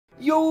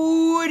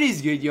Yo, what is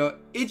good, yo?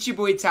 It's your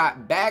boy Ty,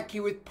 back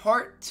here with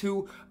part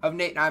 2 of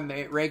Nate and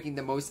I ranking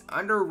the most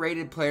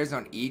underrated players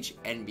on each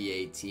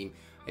NBA team.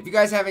 If you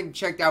guys haven't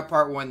checked out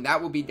part 1,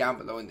 that will be down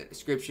below in the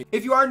description.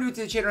 If you are new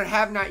to the channel and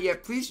have not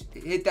yet, please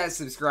hit that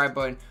subscribe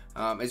button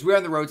as we're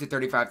on the road to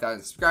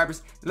 35,000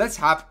 subscribers. Let's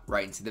hop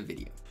right into the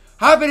video.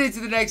 Hopping into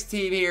the next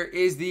team here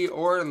is the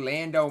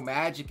Orlando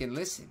Magic, and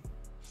listen,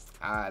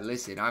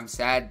 I'm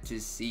sad to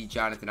see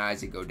Jonathan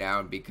Isaac go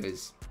down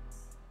because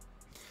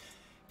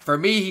for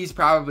me, he's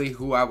probably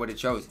who I would have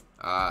chosen.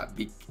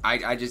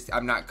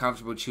 I'm not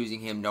comfortable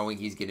choosing him knowing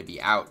he's going to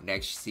be out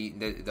next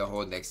season, the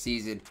whole next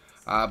season.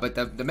 But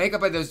the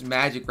makeup of this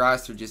Magic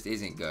roster just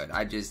isn't good.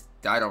 I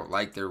don't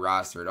like their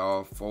roster at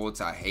all. Fultz,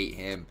 I hate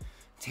him.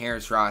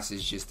 Terrence Ross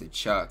is just a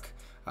chuck.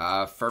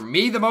 For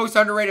me, the most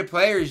underrated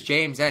player is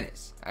James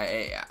Ennis.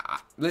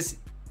 Listen,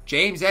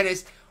 James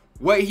Ennis,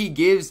 what he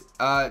gives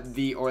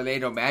the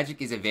Orlando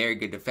Magic is a very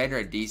good defender,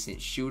 a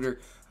decent shooter.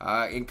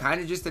 And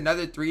kind of just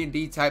another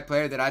 3-and-D type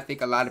player that I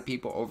think a lot of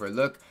people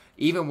overlook.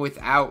 Even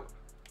without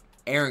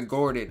Aaron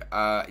Gordon,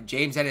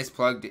 James Ennis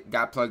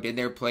got plugged in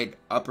there, played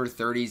upper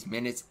 30s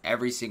minutes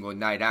every single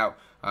night out.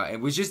 And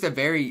was just a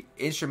very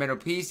instrumental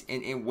piece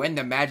in when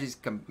the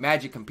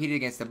Magic competed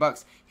against the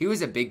Bucks. He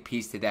was a big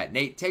piece to that.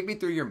 Nate, take me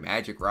through your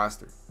Magic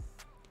roster.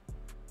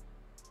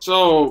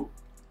 So,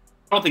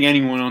 I don't think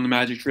anyone on the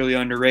Magic's really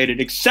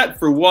underrated except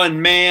for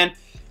one man.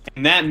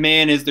 And that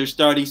man is their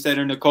starting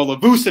center, Nikola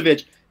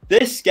Vucevic.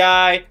 This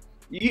guy,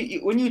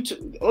 when you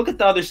look at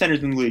the other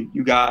centers in the league,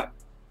 you got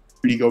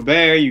Rudy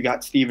Gobert, you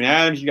got Steven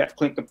Adams, you got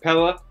Clint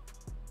Capella.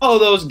 All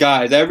those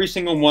guys, every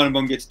single one of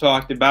them gets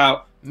talked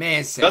about.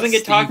 Man said doesn't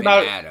get talked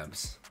about.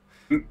 Adams.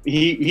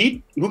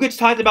 Who gets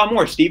talked about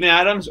more, Steven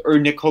Adams or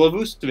Nikola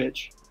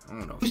Vucevic? I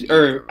don't know.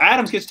 Or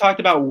Adams gets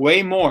talked about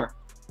way more.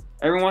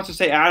 Everyone wants to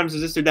say Adams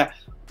is this or that,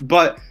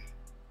 but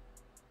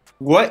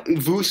what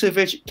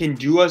Vucevic can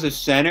do as a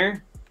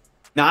center,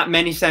 not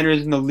many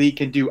centers in the league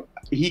can do.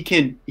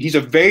 He's a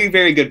very,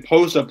 very good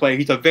post-up player.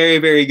 He's a very,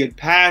 very good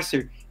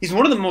passer. He's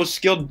one of the most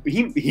skilled.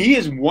 He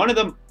is one of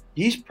them.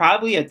 He's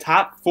probably a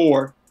top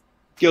 4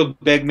 skilled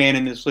big man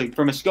in this league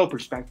from a skill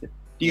perspective.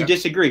 Do you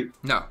disagree?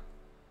 No.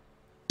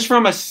 Just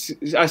from a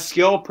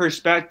skill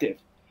perspective,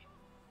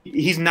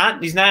 he's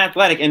not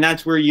athletic, and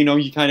that's where you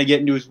kind of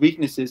get into his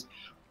weaknesses.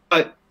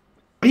 But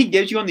what he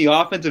gives you on the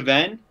offensive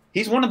end,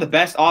 he's one of the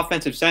best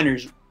offensive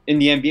centers in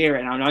the NBA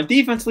right now. Now,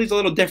 defensively is a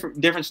little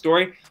different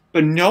story,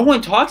 but no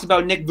one talks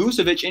about Nick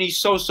Vucevic, and he's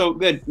so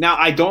good. Now,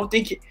 I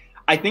think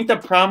the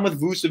problem with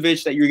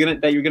Vucevic that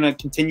you're gonna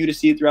continue to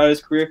see throughout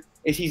his career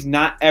is he's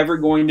not ever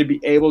going to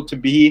be able to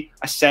be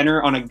a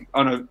center on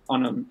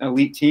an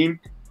elite team,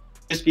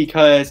 just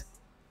because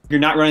you're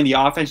not running the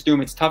offense to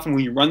him. It's tough, and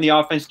when you run the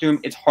offense to him,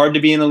 it's hard to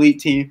be an elite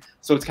team.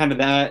 So it's kind of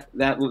that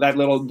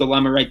little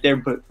dilemma right there,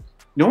 but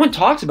no one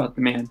talks about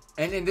the man.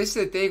 And this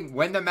is the thing,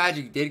 when the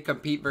Magic did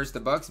compete versus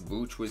the Bucks,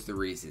 Vooch was the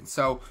reason.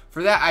 So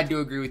for that, I do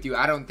agree with you.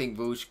 I don't think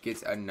Vooch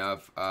gets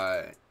enough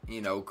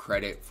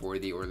credit for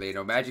the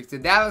Orlando Magic. The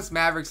Dallas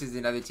Mavericks is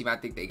another team. I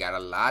think they got a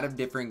lot of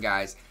different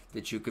guys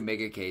that you can make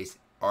a case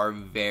are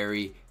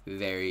very,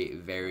 very,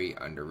 very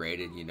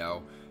underrated.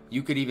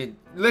 You could even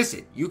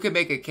you could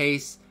make a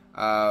case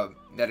that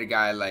a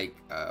guy like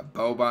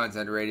Boban's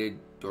underrated,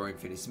 Dorian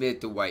Finney-Smith,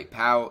 Dwight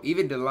Powell,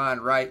 even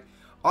DeLon Wright,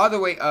 all the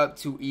way up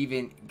to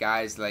even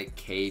guys like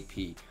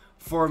KP.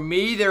 For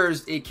me,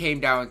 it came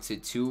down to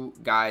 2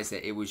 guys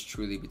that it was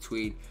truly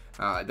between.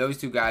 Those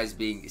 2 guys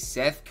being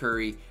Seth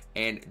Curry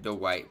and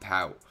Dwight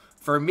Powell.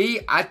 For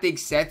me, I think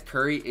Seth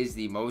Curry is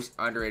the most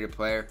underrated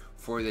player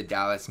for the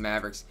Dallas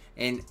Mavericks.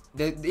 And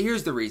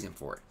here's the reason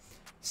for it.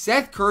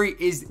 Seth Curry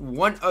is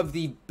one of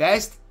the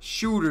best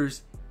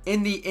shooters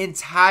in the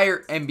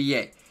entire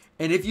NBA.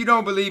 And if you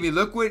don't believe me,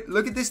 look at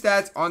the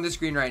stats on the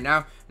screen right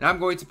now. And I'm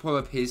going to pull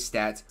up his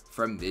stats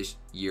from this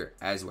year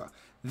as well.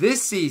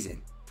 This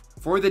season,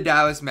 for the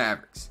Dallas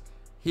Mavericks,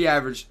 he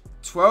averaged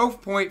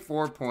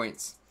 12.4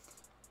 points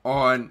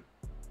on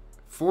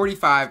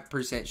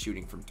 45%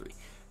 shooting from 3.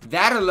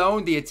 That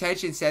alone, the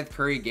attention Seth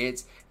Curry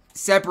gets,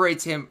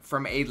 separates him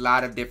from a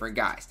lot of different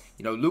guys.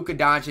 Luka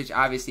Doncic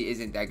obviously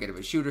isn't that good of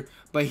a shooter,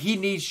 but he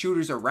needs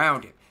shooters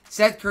around him.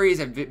 Seth Curry is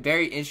a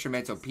very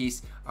instrumental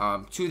piece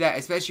to that,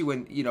 especially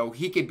when,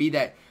 he could be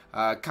that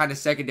kind of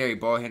secondary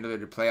ball handler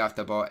to play off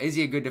the ball. Is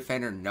he a good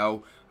defender?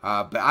 No.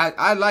 But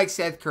I like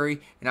Seth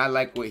Curry, and I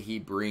like what he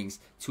brings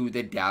to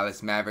the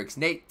Dallas Mavericks.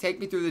 Nate, take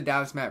me through the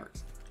Dallas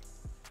Mavericks.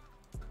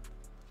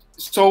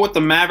 So with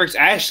the Mavericks,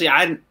 actually,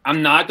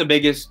 I'm not the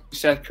biggest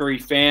Seth Curry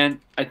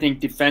fan. I think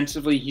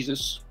defensively, he's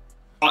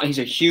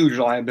a huge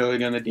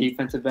liability on the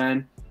defensive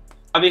end.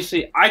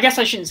 Obviously, I guess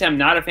I shouldn't say I'm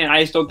not a fan.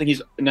 I just don't think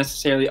he's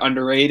necessarily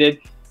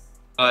underrated.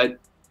 But,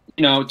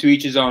 to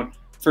each his own.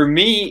 For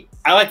me,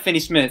 I like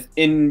Finney-Smith.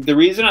 And the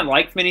reason I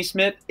like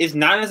Finney-Smith is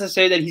not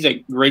necessarily that he's a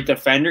great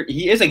defender.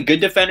 He is a good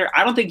defender.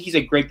 I don't think he's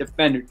a great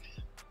defender.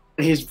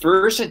 His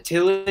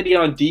versatility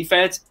on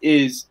defense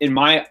is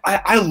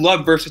I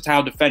love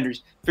versatile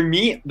defenders. For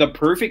me, the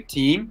perfect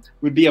team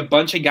would be a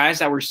bunch of guys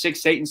that were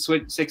 6'8" and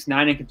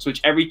 6'9" and could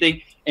switch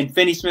everything. And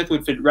Finney-Smith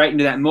would fit right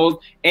into that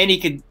mold, and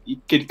he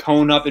could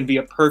cone up and be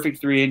a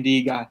perfect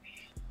 3-and-D guy.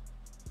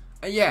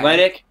 Yeah,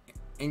 athletic,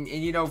 and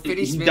you know,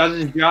 Finney-Smith, he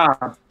does his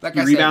job. Like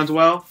he rebounds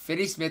well.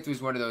 Finney-Smith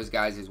was one of those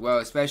guys as well,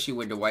 especially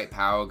when Dwight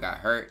Powell got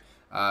hurt.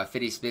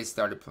 Finney-Smith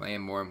started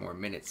playing more and more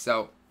minutes.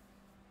 So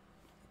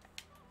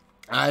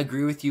I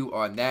agree with you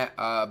on that.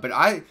 But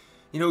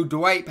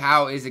Dwight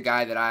Powell is a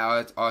guy that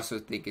I also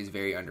think is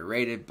very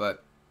underrated.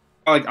 But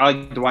I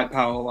like Dwight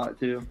Powell a lot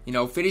too. You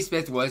know,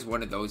 Finney-Smith was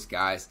one of those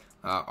guys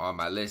on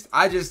my list.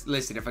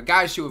 Listen, if a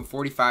guy's shooting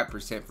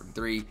 45% from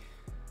three,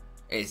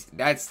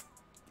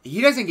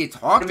 he doesn't get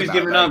talked about. He's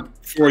giving up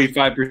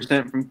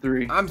 45% from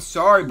three. I'm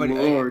sorry,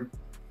 but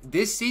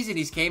this season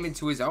he's came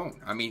into his own.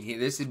 I mean,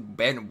 this has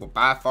been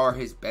by far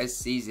his best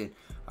season.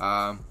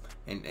 And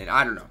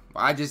I don't know.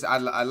 I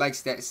like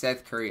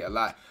Seth Curry a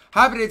lot.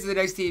 Hopping into the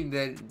next team,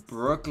 the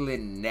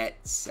Brooklyn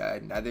Nets,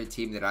 another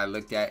team that I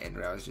looked at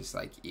and I was just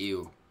like,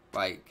 ew,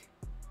 like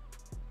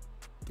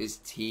this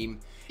team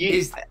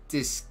is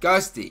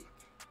disgusting.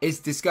 It's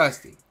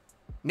disgusting.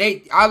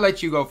 Nate, I'll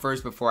let you go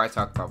first before I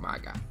talk about my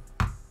guy.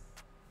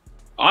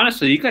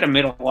 Honestly, you could have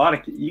made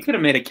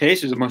a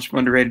case there's a bunch of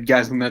underrated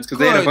guys in the Nets because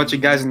they had a bunch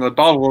of guys in the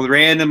bubble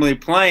randomly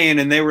playing,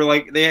 and they were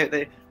like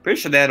they pretty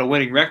sure they had a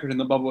winning record in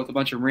the bubble with a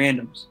bunch of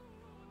randoms.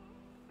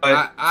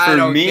 But I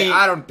don't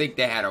think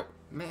they had a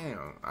man.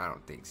 I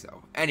don't think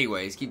so.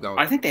 Anyways, keep going.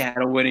 I think they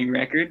had a winning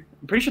record.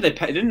 I'm pretty sure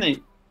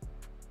Did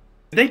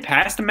they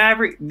pass the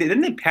Maverick?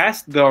 Didn't they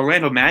pass the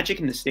Orlando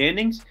Magic in the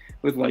standings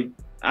with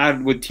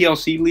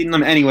TLC leading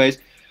them? Anyways,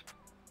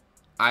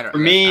 I don't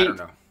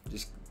know.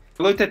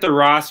 I looked at the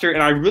roster,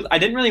 and I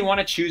didn't really want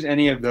to choose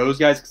any of those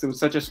guys because it was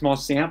such a small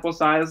sample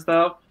size,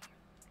 though.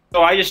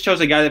 So I just chose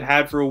a guy that I've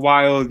had for a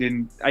while,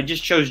 and I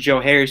just chose Joe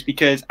Harris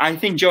because I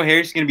think Joe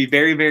Harris is going to be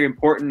very, very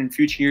important in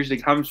future years to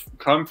come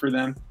for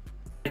them.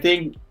 I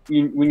think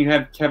when you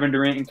have Kevin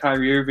Durant and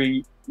Kyrie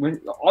Irving,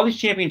 when all these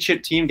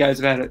championship team guys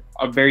have had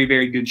a very,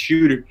 very good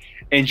shooter,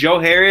 and Joe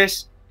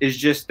Harris is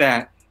just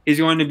that. He's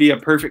going to be a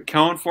perfect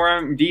cone for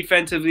him.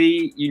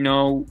 Defensively,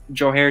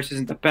 Joe Harris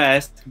isn't the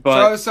best,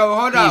 but so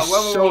hold on. He's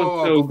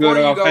so good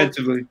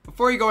offensively.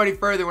 Before you go any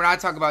further, when I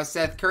talk about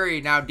Seth Curry,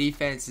 now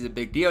defense is a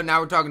big deal. Now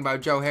we're talking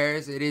about Joe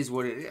Harris. It is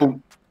what it is.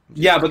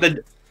 Yeah, but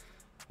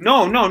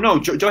no.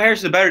 Joe Harris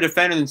is a better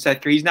defender than Seth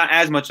Curry. He's not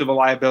as much of a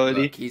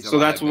liability. So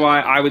that's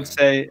why I would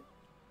say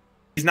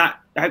he's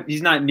not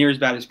near as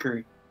bad as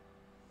Curry.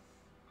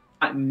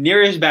 Not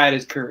near as bad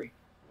as Curry.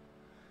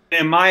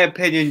 In my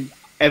opinion,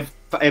 if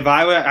I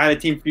had a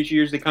team for future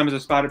years to come as a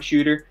spot-up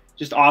shooter,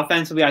 just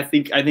offensively,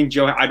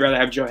 I'd rather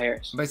have Joe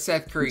Harris. But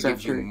Seth Curry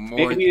gives you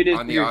more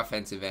on the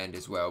offensive end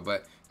as well.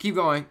 But keep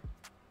going.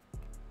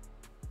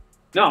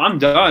 No, I'm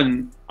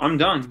done.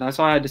 That's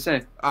all I had to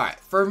say. All right.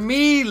 For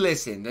me,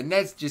 listen, the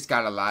Nets just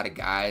got a lot of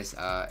guys.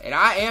 And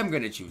I am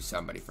going to choose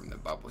somebody from the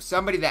bubble.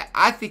 Somebody that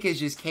I think has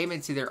just came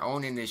into their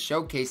own and has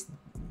showcased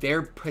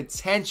their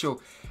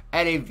potential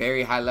at a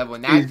very high level.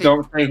 And Please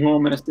don't say who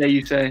I'm going to say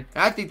you say.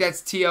 And I think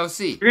that's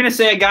TLC. You're going to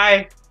say a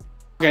guy.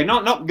 Okay,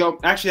 no, go.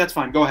 Actually, that's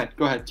fine. Go ahead.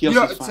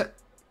 TLC's fine.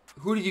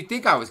 Who did you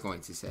think I was going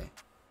to say?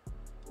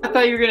 I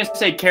thought you were going to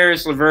say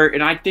Caris LeVert,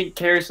 and I think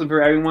Caris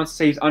LeVert, everyone wants to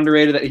say he's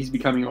underrated, that he's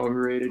becoming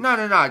overrated. No.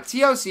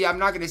 TLC, I'm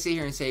not going to sit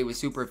here and say he was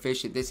super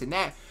efficient, this and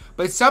that.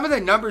 But some of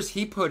the numbers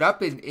he put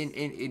up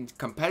in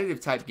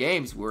competitive type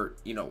games were,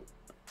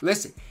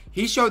 listen,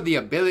 he showed the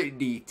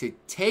ability to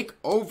take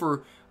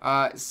over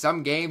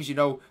some games,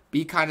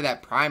 be kind of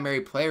that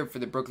primary player for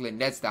the Brooklyn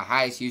Nets, the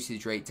highest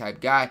usage rate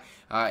type guy.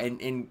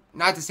 And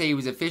not to say he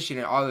was efficient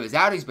in all of his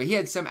outings, but he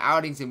had some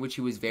outings in which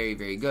he was very,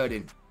 very good.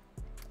 And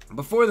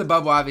before the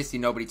bubble, obviously,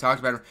 nobody talked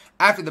about him.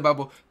 After the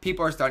bubble,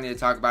 people are starting to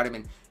talk about him.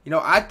 And,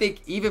 I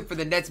think even for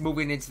the Nets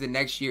moving into the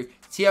next year,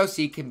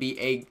 TLC can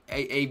be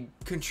a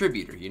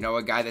contributor,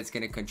 a guy that's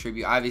going to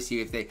contribute.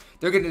 Obviously, the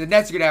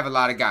Nets are going to have a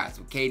lot of guys.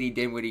 With KD,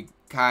 Dinwiddie,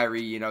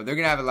 Kyrie, they're going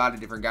to have a lot of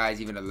different guys,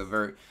 even a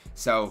LeVert.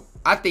 So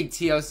I think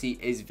TLC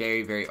is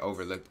very, very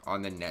overlooked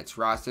on the Nets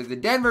roster. The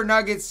Denver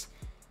Nuggets,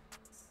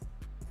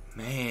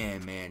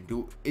 man,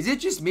 is it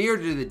just me or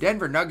do the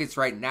Denver Nuggets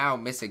right now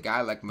miss a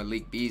guy like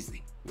Malik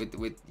Beasley with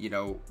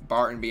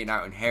Barton being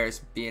out and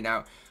Harris being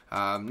out?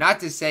 Not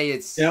to say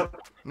it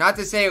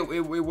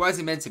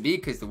wasn't meant to be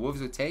because the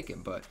Wolves would take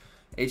him, but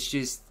it's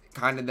just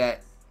kind of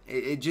that.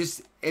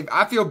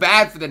 I feel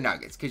bad for the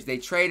Nuggets because they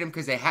trade him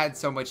because they had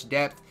so much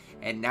depth.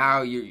 And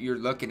now you're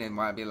looking and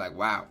might be like,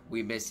 wow,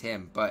 we miss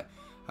him. But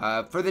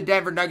for the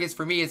Denver Nuggets,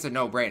 for me, it's a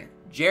no-brainer.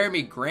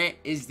 Jeremy Grant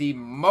is the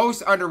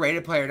most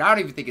underrated player, and I don't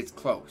even think it's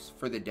close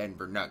for the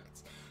Denver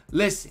Nuggets.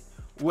 Listen,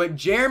 what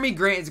Jeremy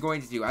Grant is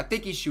going to do, I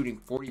think he's shooting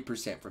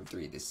 40% from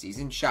three this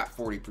season. Shot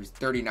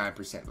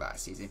 39%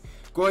 last season.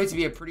 Going to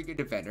be a pretty good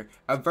defender,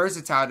 a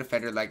versatile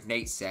defender like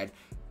Nate said.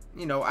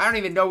 I don't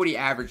even know what he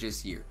averaged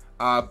this year.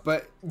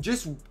 But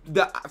just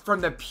from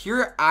the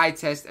pure eye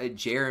test of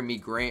Jeremy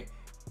Grant,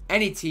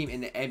 any team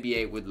in the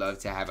NBA would love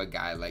to have a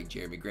guy like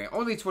Jeremy Grant.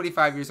 Only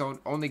 25 years old,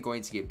 only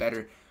going to get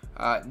better.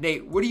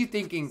 Nate, what are you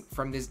thinking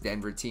from this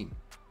Denver team?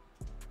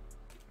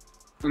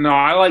 No,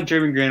 I like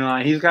Jeremy Grant a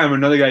lot. He's kind of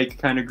another guy you can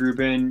kind of group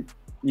in.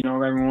 You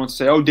know, everyone wants to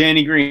say, oh,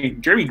 Danny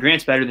Green. Jeremy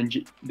Grant's better than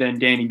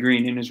Danny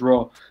Green in his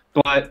role.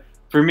 But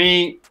for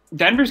me,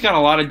 Denver's got a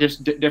lot of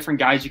different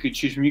guys you could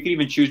choose from. You could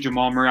even choose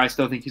Jamal Murray. I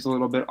still think he's a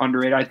little bit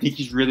underrated. I think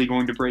he's really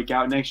going to break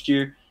out next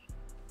year.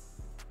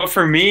 But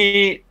for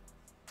me, I'm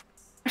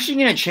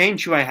actually going to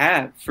change who I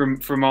have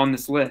from on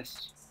this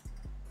list.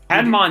 I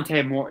had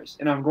Monte Morris,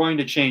 and I'm going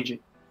to change it.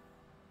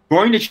 I'm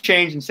going to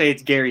change and say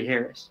it's Gary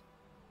Harris.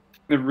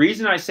 The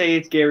reason I say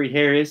it's Gary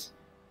Harris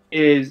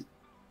is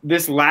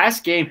this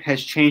last game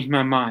has changed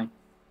my mind.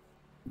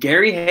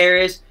 Gary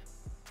Harris,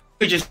 you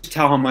could just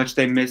tell how much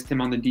they missed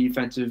him on the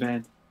defensive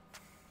end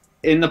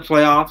in the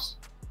playoffs,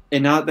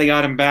 and now that they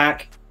got him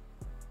back,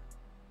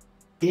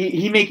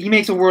 he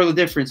makes a world of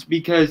difference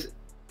because,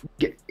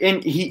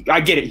 and I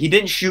get it, he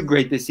didn't shoot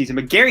great this season,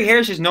 but Gary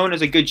Harris is known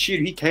as a good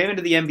shooter. He came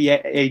into the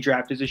NBA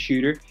draft as a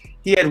shooter.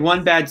 He had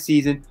one bad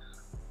season,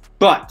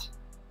 but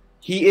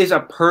he is a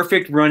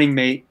perfect running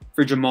mate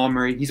for Jamal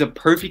Murray. He's a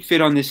perfect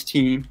fit on this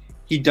team.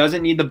 He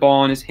doesn't need the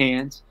ball in his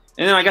hands.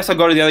 And then I guess I'll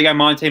go to the other guy,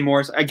 Monte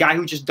Morris, a guy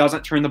who just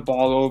doesn't turn the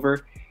ball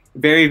over.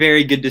 Very,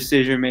 very good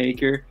decision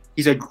maker.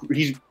 He's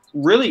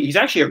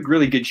actually a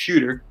really good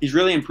shooter. He's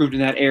really improved in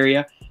that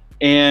area.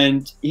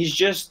 And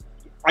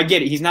I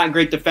get it. He's not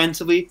great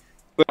defensively,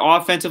 but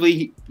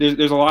offensively,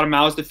 there's a lot of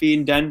mouths to feed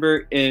in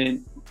Denver.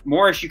 And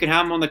Morris, you can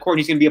have him on the court, and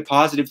he's going to be a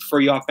positive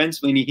for you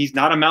offensively. And he's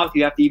not a mouth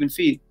you have to even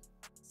feed.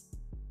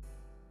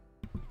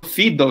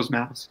 Feed those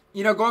mouths.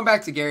 You know, going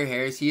back to Gary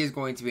Harris, he is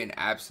going to be an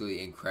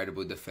absolutely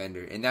incredible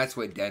defender, and that's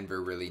what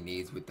Denver really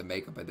needs with the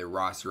makeup of their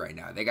roster right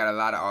now. They got a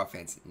lot of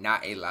offense,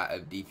 not a lot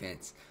of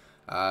defense.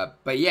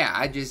 But yeah,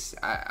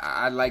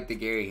 I like the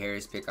Gary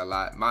Harris pick a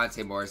lot.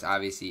 Monte Morris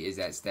obviously is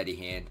that steady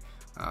hand.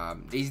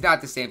 He's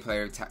not the same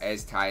player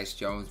as Tyus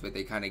Jones, but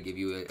they kind of give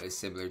you a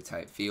similar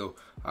type feel.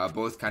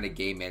 Both kind of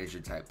game manager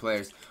type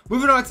players.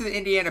 Moving on to the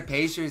Indiana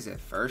Pacers, a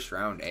first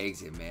round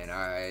exit, man.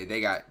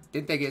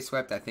 Didn't they get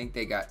swept? I think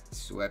they got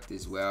swept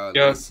as well.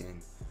 Yeah.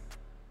 Listen,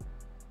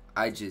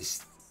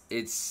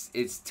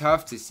 it's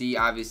tough to see.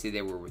 Obviously,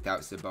 they were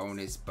without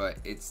Sabonis, but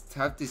it's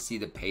tough to see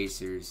the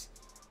Pacers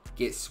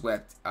get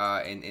swept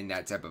in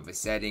that type of a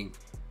setting.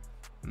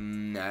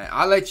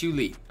 I'll let you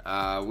lead.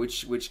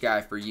 Which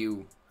guy for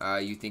you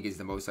you think is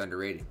the most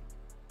underrated?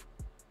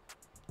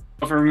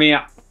 For me,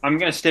 I'm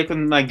going to stick with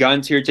my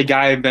guns here. It's a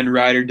guy I've been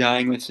ride or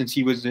dying with since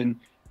he was in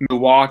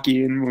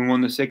Milwaukee and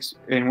won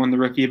the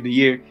Rookie of the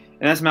Year,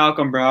 and that's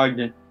Malcolm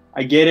Brogdon.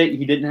 I get it.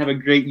 He didn't have a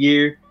great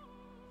year,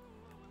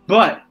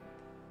 but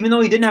even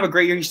though he didn't have a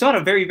great year, he still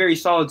had a very, very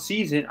solid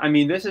season. I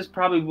mean, this is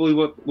probably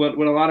what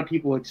a lot of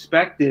people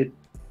expected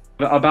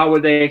about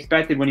what they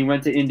expected when he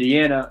went to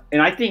Indiana,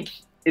 and I think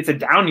it's a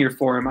down year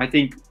for him. I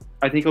think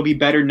he'll be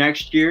better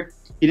next year.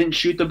 He didn't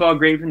shoot the ball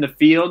great from the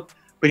field,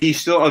 but he's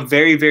still a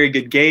very, very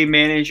good game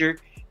manager.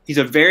 He's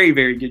a very,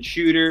 very good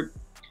shooter,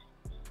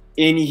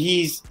 and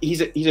he's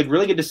a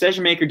really good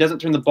decision maker. Doesn't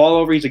turn the ball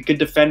over. He's a good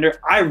defender.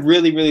 I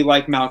really, really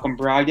like Malcolm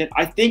Brogdon.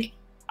 I think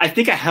a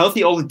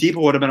healthy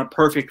Oladipo would have been a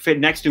perfect fit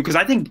next to him because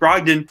I think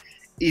Brogdon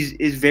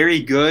is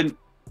very good.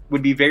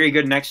 Would be very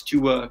good next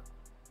to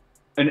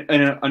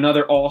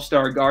another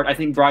all-star guard. I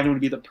think Brogdon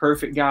would be the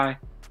perfect guy.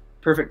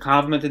 Perfect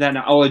compliment to that.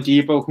 Now,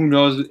 Oladipo, who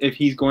knows if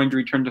he's going to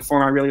return to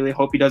form. I really, really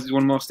hope he does. He's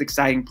one of the most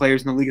exciting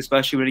players in the league,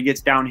 especially when he gets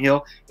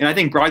downhill. And I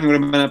think Brogdon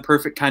would have been a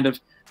perfect kind of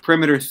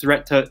perimeter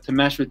threat to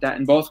mesh with that.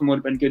 And both of them would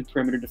have been good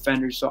perimeter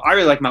defenders. So I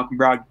really like Malcolm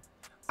Brogdon.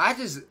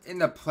 In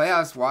the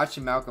playoffs,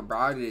 watching Malcolm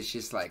Brogdon, it's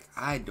just like,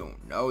 I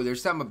don't know.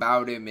 There's something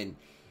about him. And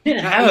he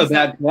didn't have a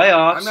bad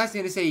playoffs. I'm not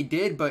going to say he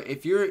did, but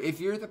if you're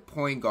the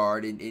point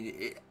guard,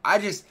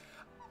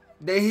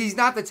 he's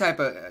not the type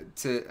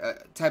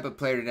of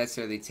player to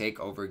necessarily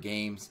take over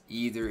games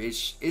either.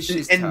 It's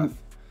just tough.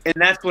 And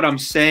that's what I'm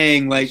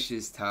saying. Like, it's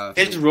just tough.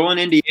 His role in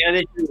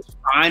Indiana is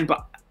fine,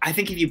 but I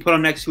think if you put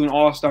him next to an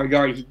all-star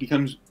guard, he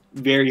becomes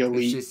very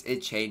elite.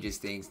 It changes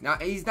things.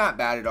 He's not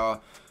bad at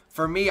all.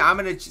 For me, I'm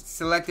going to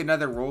select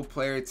another role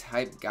player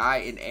type guy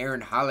in Aaron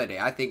Holiday.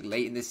 I think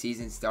late in the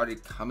season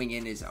started coming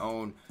in his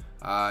own.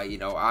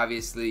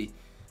 Obviously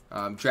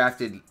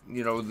drafted,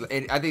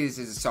 and I think this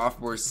is a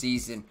sophomore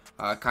season,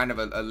 kind of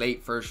a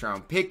late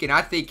first-round pick, and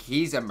I think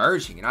he's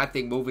emerging, and I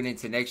think moving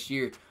into next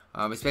year,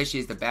 especially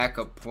as the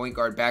backup point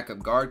guard, backup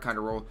guard kind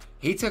of role,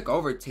 he took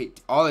over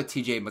all of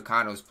TJ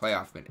McConnell's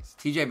playoff minutes.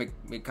 TJ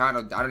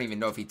McConnell, I don't even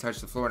know if he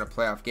touched the floor in a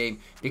playoff game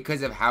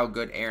because of how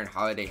good Aaron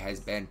Holiday has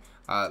been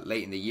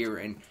late in the year,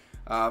 and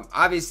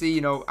obviously,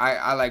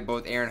 I like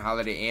both Aaron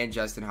Holiday and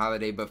Justin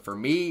Holiday, but for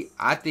me,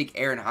 I think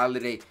Aaron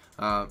Holiday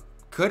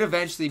could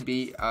eventually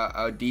be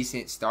a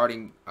decent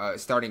starting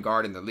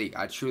guard in the league.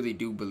 I truly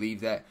do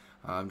believe that.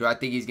 Do I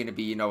think he's going to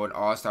be, an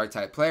all-star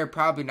type player?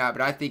 Probably not,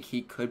 but I think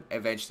he could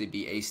eventually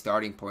be a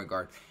starting point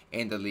guard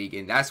in the league,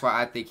 and that's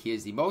why I think he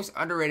is the most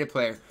underrated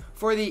player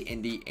for the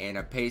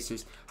Indiana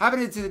Pacers.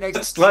 Hopping into the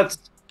next...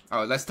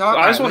 Oh, let's talk.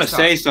 I just want to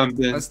say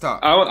something. Let's talk.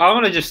 I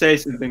want to just say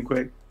something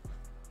quick.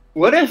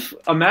 What if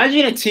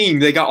imagine a team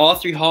they got all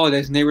 3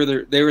 Holidays and they were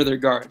their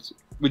guards?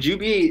 Would you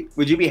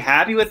be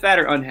happy with that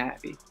or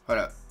unhappy? Hold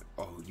up.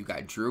 Oh, you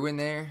got Jrue in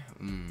there?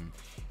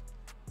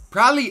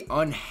 Probably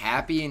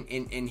unhappy,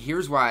 and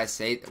here's why I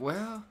say that.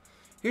 Well,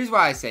 here's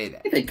why I say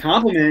that. They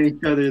complement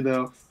each other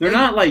though. They're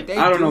not like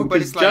I don't know,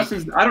 but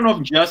Justin's. I don't know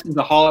if Justin's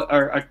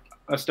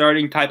a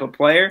starting type of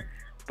player,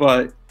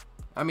 but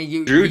I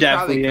mean, Jrue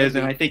definitely is,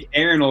 and I think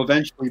Aaron will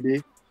eventually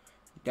be.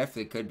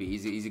 Definitely could be.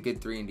 He's a good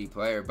 3-and-D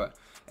player, but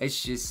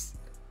it's just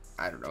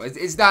I don't know.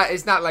 It's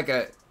not like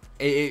a.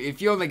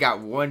 If you only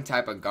got one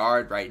type of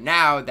guard right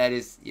now, that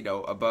is,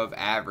 above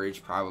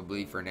average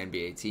probably for an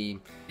NBA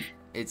team.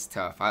 It's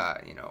tough.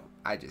 I'd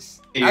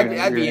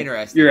be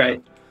interested. You're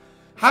right.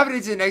 Hopping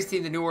into the next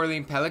team, the New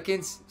Orleans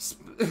Pelicans.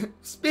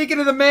 Speaking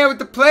of the man with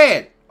the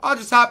plan, I'll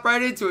just hop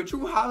right into it.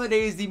 Jrue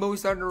Holiday is the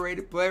most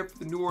underrated player for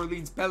the New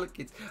Orleans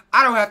Pelicans.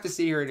 I don't have to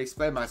sit here and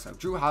explain myself.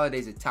 Jrue Holiday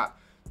is a top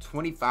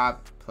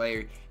 25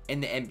 player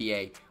in the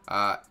NBA.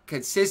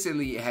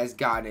 Consistently has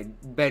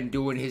been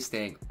doing his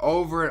thing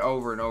over and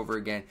over and over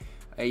again.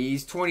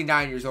 He's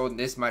 29 years old, and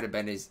this might have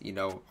been his,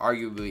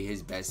 arguably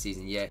his best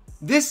season yet.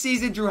 This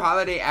season, Jrue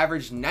Holiday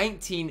averaged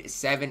 19,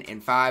 7,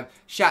 and 5,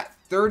 shot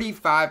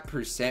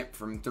 35%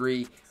 from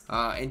 3,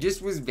 and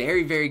just was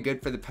very, very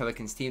good for the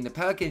Pelicans team. The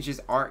Pelicans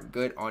just aren't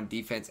good on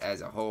defense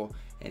as a whole,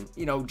 and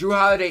Jrue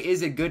Holiday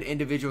is a good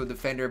individual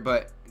defender,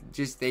 but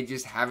they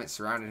just haven't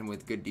surrounded him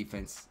with good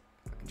defense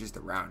just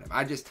around him.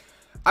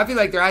 I feel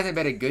like there hasn't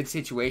been a good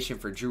situation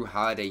for Jrue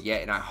Holiday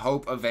yet, and I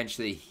hope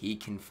eventually he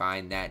can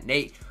find that.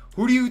 Nate,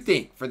 who do you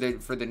think for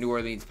the New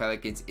Orleans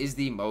Pelicans is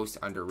the most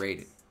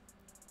underrated?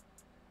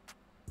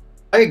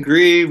 I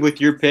agree with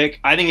your pick.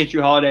 I think it's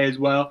Jrue Holiday as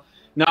well.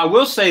 Now, I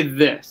will say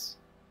this.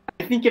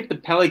 I think if the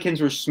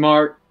Pelicans were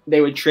smart,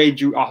 they would trade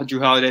Jrue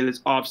Holiday this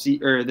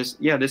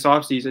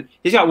offseason.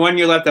 He's got 1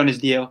 year left on his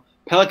deal.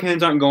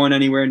 Pelicans aren't going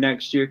anywhere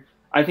next year.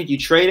 I think you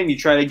trade him. You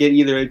try to get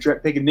either a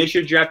pick in this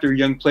year's draft or a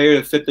young player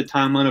to fit the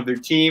timeline of their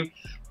team.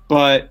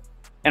 And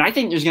I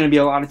think there's going to be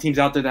a lot of teams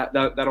out there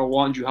that'll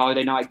want Jrue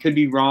Holiday. Now, I could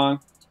be wrong.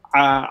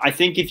 I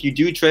think if you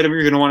do trade him,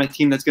 you're going to want a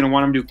team that's going to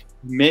want him to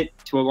commit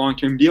to a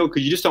long-term deal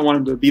because you just don't want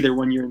him to be there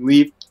 1 year and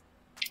leave.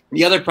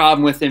 The other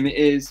problem with him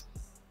is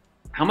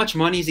how much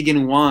money is he going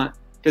to want?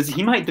 Because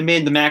he might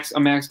demand a max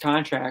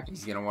contract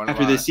he's gonna want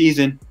after this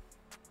season.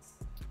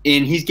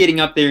 And he's getting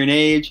up there in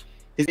age.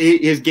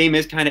 His game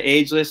is kind of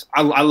ageless.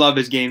 I love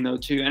his game, though,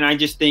 too. And I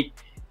just think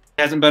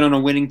he hasn't been on a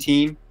winning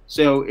team.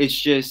 So it's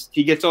just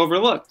he gets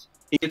overlooked.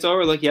 He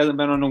hasn't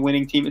been on a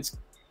winning team. It's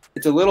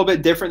a little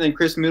bit different than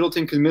Khris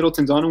Middleton because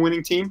Middleton's on a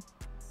winning team.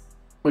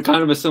 But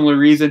kind of a similar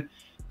reason.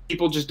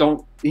 People just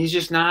don't –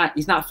 he's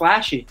not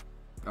flashy.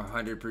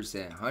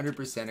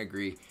 100%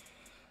 agree.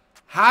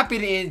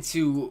 Hopping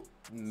into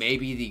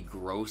maybe the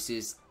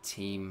grossest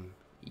team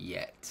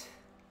yet,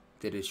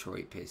 the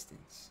Detroit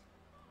Pistons.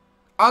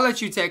 I'll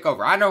let you take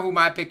over. I know who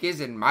my pick is,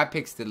 and my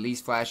pick's the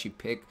least flashy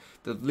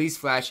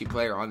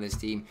player on this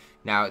team.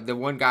 Now, the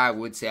one guy I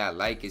would say I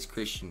like is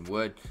Christian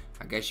Wood.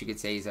 I guess you could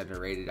say he's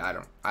underrated. I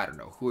don't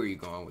know. Who are you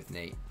going with,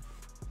 Nate?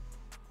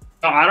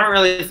 No, I don't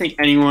really think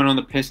anyone on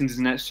the Pistons is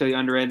necessarily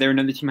underrated. They're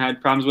another team I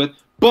had problems with.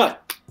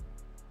 But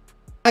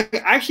I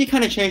actually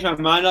kind of changed my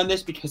mind on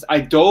this because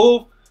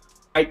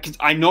because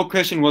I know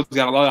Christian Wood's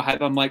got a lot of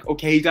hype. I'm like,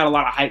 okay, he's got a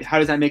lot of hype. How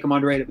does that make him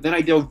underrated? But then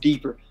I dove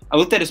deeper. I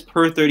looked at his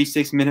per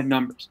 36-minute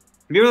numbers.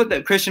 Have you ever looked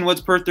at Christian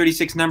Wood's per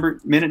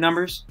 36-minute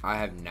numbers? I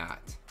have not.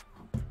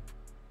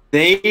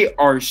 They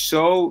are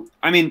so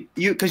 – I mean,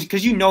 because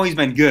he's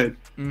been good.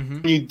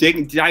 Mm-hmm. When you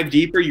dive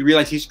deeper, you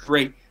realize he's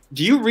great.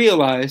 Do you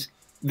realize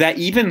that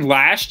even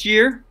last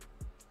year,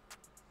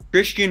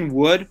 Christian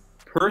Wood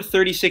per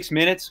 36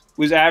 minutes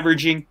was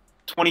averaging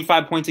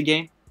 25 points a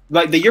game?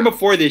 Like the year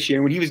before this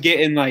year when he was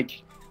getting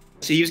like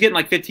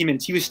 15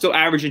 minutes, he was still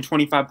averaging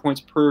 25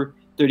 points per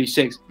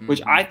 36,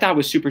 which I thought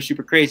was super,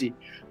 super crazy.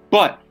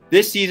 But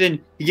this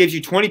season, he gives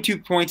you 22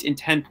 points and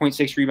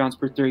 10.6 rebounds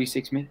per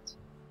 36 minutes.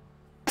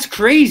 That's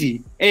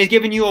crazy. And he's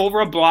giving you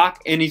over a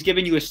block, and he's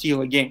giving you a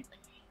steal a game.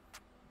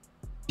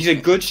 He's a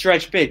good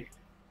stretch big.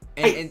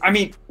 I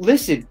mean,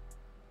 listen.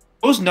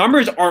 Those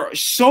numbers are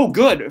so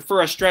good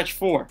for a stretch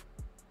 4.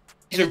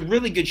 He's a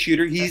really good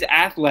shooter. He's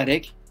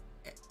athletic.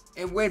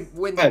 And when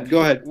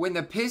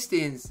the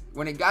Pistons,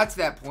 when it got to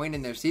that point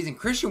in their season,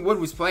 Christian Wood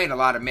was playing a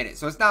lot of minutes.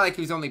 So it's not like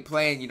he was only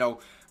playing,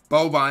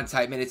 Boban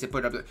type minutes to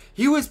put up.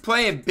 He was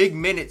playing big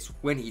minutes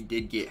when he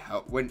did get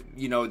help. When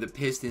the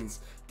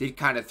Pistons did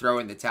kind of throw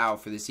in the towel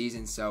for the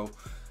season. So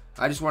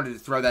I just wanted to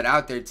throw that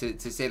out there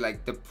to say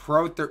like the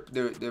per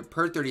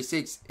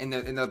 36 in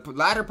the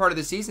latter part of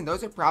the season.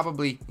 Those are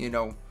probably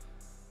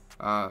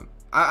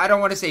I don't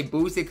want to say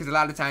boosted because a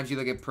lot of times you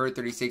look at per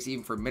 36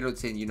 even for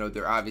Middleton.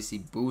 They're obviously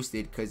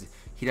boosted because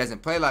he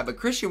doesn't play a lot. But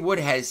Christian Wood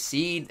has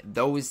seen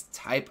those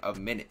type of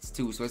minutes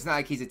too. So it's not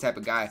like he's the type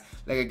of guy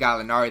like a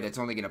Gallinari that's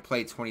only going to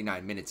play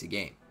 29 minutes a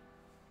game.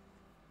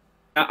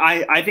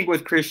 I think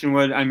with Christian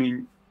Wood, I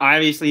mean,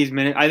 obviously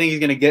I think he's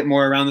going to get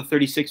more around the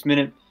 36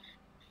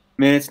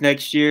 minutes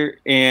next year.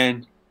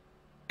 And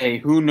Hey,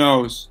 who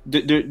knows?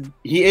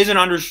 He is an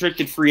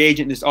unrestricted free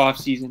agent this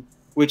offseason,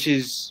 which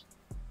is,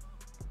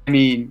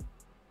 I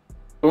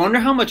wonder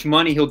how much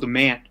money he'll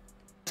demand.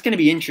 It's going to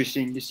be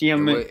interesting to see how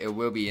much. It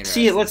will be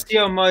interesting. Let's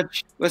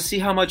see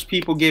how much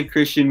people give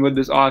Christian Wood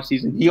this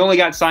offseason. He only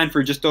got signed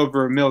for just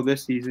over $1 million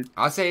this season.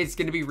 I'll say it's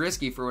going to be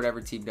risky for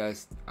whatever team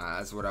does.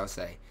 That's what I'll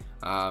say.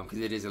 Because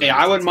it is.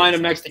 I wouldn't mind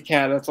him next to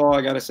Cat. That's all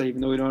I got to say.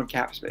 Even though we don't have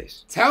cap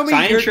space. Tell me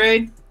sign and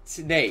trade.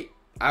 Nate,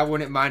 I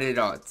wouldn't mind it at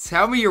all.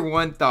 Tell me your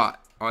one thought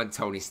on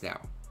Tony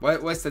Snell.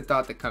 What's the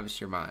thought that comes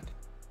to your mind?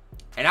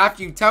 And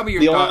after you tell me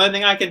your thought, the only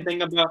thing I can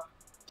think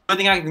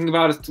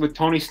about is with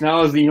Tony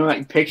Snell is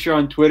that picture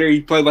on Twitter. He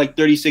played like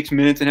 36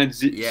 minutes and had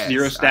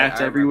zero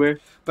stats everywhere.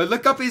 But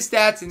look up his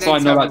stats and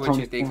then tell me what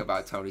you think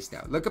about Tony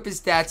Snell. Look up his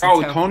stats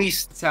and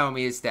tell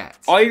me his stats.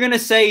 All you're going to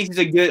say is he's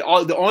a good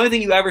 – the only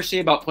thing you ever say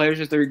about players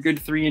is they're good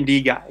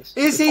 3-and-D guys.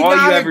 Is he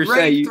not a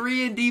great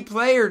 3-and-D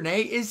player,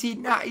 Nate? Is he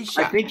not?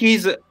 I think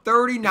he's a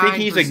 39%. I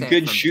think he's a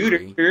good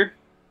shooter.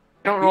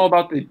 I don't know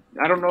about the D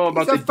part.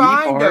 He's a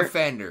fine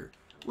defender.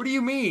 What do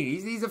you mean?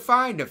 He's a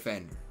fine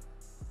defender.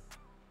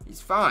 He's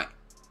fine.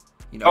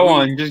 Go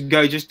on,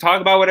 just talk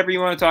about whatever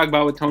you want to talk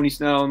about with Tony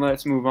Snell, and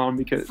let's move on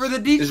because for the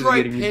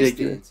Detroit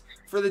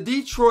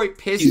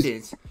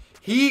Pistons,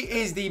 he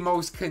is the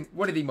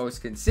one of the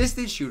most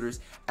consistent shooters,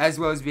 as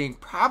well as being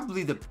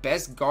probably the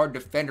best guard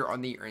defender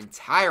on the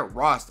entire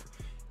roster.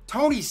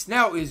 Tony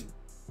Snell is,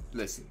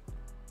 listen,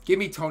 give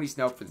me Tony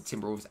Snell for the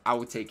Timberwolves. I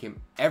will take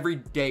him every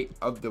day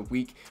of the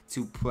week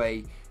to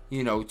play,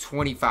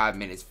 25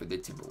 minutes for the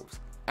Timberwolves.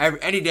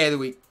 Any day of the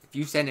week, if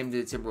you send him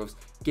to the Timberwolves,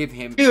 give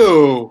him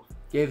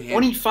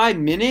 25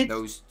 minutes?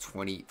 Those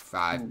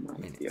 25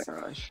 minutes.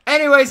 Gosh.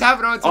 Anyways,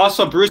 hopping on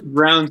to Bruce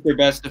Brown's their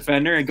best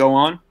defender, and go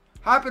on.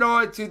 Hopping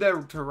on to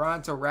the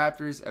Toronto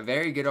Raptors, a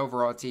very good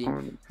overall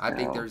team. I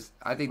think there's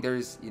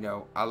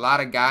a lot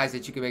of guys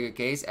that you can make a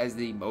case as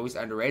the most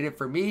underrated.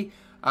 For me,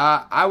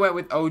 I went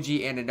with OG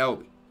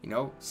Anunoby.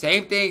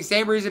 Same thing,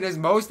 same reason as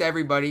most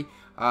everybody.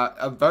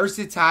 A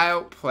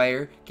versatile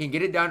player, can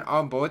get it done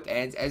on both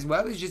ends, as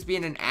well as just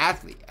being an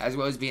athlete, as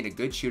well as being a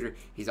good shooter.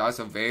 He's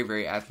also very,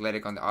 very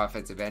athletic on the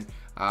offensive end.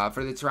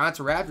 For the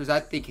Toronto Raptors,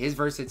 I think his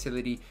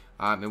versatility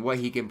and what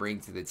he can bring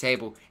to the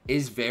table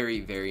is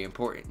very, very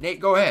important. Nate,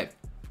 go ahead.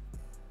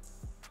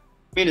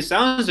 It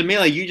sounds to me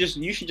like you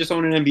should just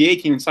own an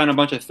NBA team and sign a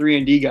bunch of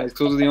 3-and-D guys,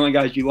 because those are the only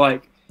guys you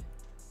like.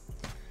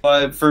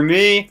 But for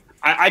me,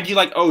 I do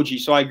like OG,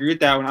 so I agree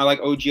with that one. I like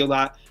OG a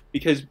lot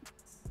because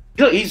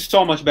he's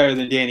so much better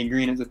than Danny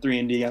Green as a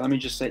 3-and-D guy. Let me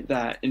just say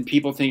that. And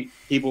people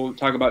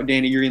talk about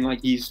Danny Green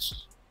like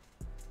he's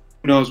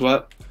who knows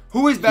what.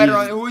 Who is better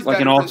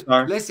an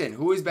all-star? Listen,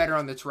 who is better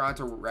on the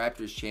Toronto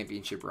Raptors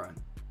championship run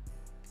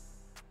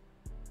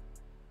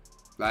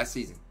last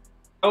season?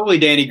 Probably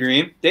Danny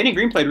Green. Danny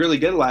Green played really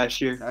good last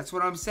year. That's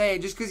what I'm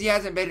saying. Just because he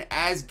hasn't been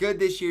as good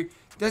this year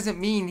doesn't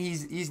mean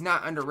he's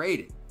not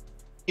underrated.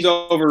 He's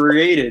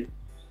overrated.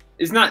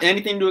 It's not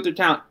anything to do with their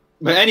talent.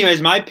 But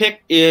anyways, my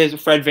pick is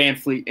Fred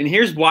VanVleet, and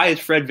here's why it's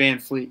Fred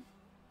VanVleet.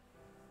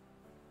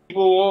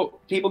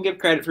 People give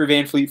credit for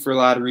VanVleet for a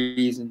lot of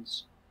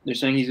reasons. They're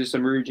saying he's this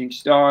emerging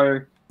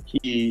star.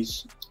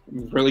 He's a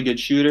really good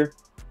shooter.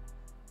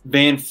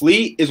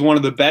 VanVleet is one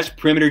of the best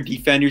perimeter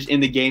defenders in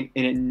the game,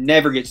 and it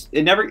never gets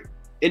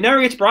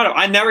brought up.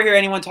 I never hear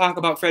anyone talk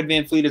about Fred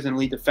VanVleet as an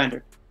elite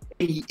defender.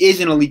 He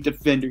is an elite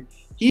defender.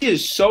 He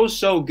is so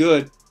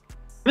good.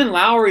 Him and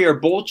Lowry are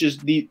both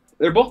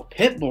they're both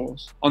pit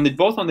bulls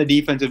both on the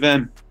defensive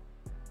end.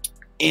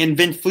 And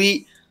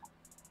VanVleet,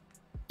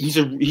 he's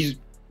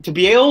to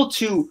be able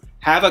to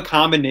have a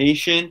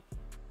combination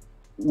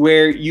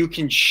where you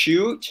can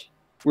shoot,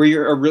 where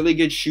you're a really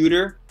good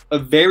shooter, a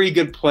very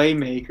good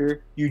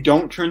playmaker, you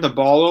don't turn the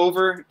ball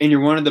over, and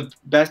you're one of the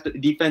best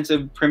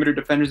defensive perimeter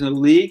defenders in the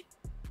league.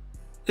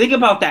 Think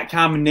about that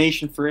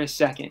combination for a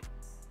second.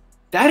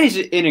 That is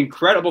an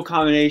incredible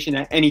combination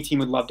that any team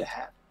would love to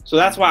have. So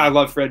that's why I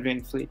love Fred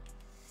VanVleet.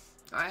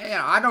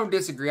 I don't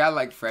disagree. I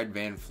like Fred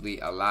VanVleet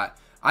a lot.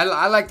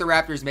 I like the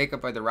Raptors'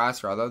 makeup of the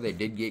roster, although they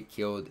did get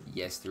killed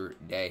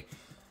yesterday.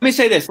 Let me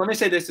say this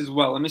as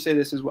well.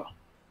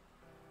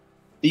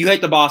 You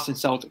hate the Boston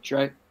Celtics,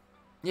 right?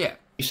 Yeah.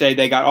 You say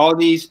they got all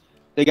these.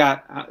 They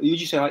got,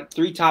 you say like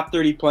 3 top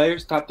 30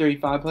 players, top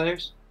 35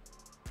 players,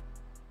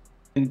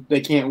 and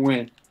they can't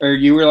win. Or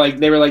they were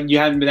like you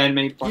haven't been that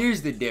many players.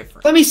 Here's the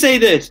difference. Let me say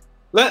this.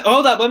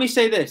 Hold up. Let me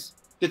say this.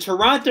 The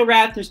Toronto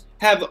Raptors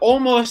have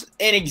almost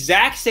an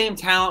exact same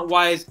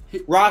talent-wise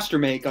roster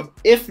makeup,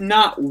 if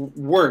not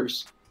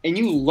worse. And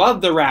you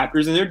love the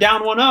Raptors, and they're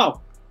down 1-0.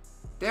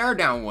 They are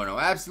down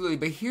 1-0, absolutely.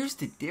 But here's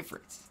the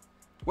difference.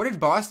 What did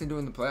Boston do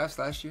in the playoffs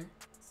last year?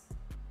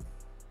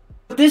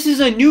 But this is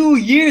a new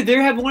year. They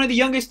have one of the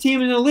youngest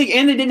teams in the league,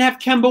 and they didn't have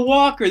Kemba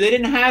Walker. They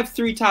didn't have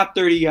 3 top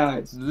 30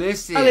 guys.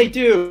 Listen. How they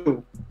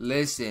do?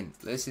 Listen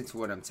to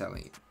what I'm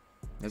telling you.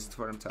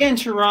 And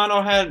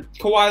Toronto had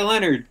Kawhi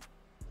Leonard.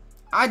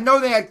 I know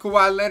they had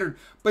Kawhi Leonard,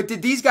 but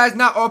did these guys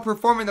not all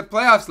perform in the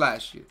playoffs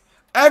last year?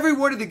 Every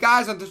one of the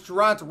guys on the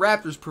Toronto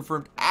Raptors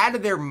performed out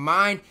of their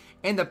mind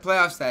in the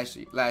playoffs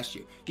last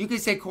year. You can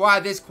say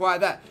Kawhi this, Kawhi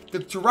that. The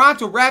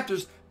Toronto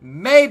Raptors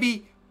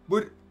maybe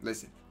would,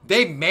 listen,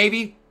 they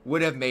maybe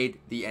would have made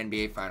the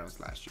NBA Finals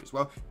last year as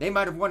well. They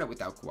might have won it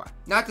without Kawhi.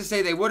 Not to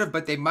say they would have,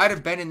 but they might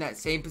have been in that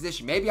same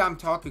position. Maybe I'm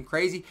talking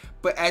crazy,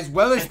 but as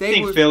well as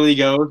they would, Philly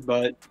goes,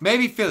 but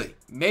maybe Philly,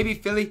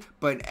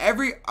 but in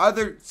every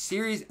other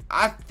series,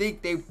 I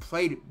think they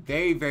played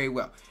very, very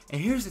well. And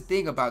here's the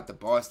thing about the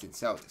Boston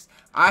Celtics.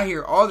 I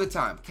hear all the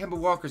time, Kemba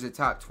Walker's a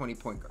top 20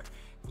 point guard.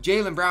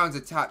 Jaylen Brown's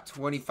a top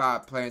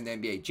 25 player in the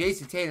NBA.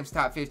 Jason Tatum's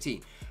top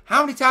 15.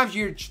 How many times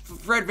you hear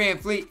Fred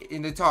VanVleet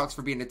in the talks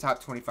for being the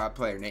top 25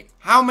 player, Nate?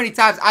 How many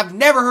times? I've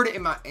never heard it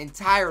in my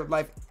entire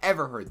life,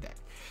 ever heard that.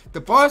 The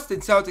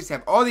Boston Celtics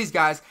have all these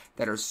guys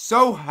that are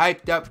so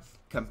hyped up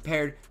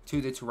compared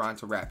to the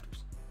Toronto Raptors.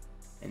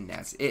 And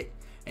that's it.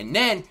 And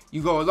then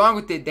you go along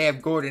with it, they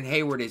have Gordon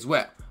Hayward as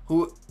well,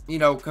 who, you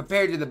know,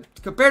 compared to the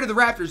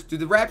Raptors, do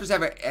the Raptors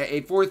have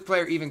a fourth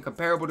player even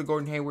comparable to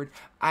Gordon Hayward?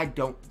 I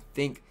don't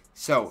think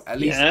so. At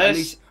least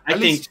I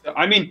think so.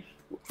 I mean,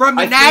 from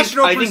the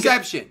national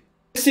perception.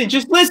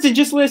 Just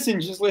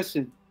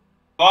listen.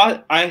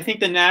 I think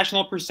the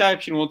national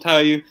perception will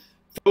tell you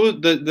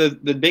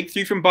the big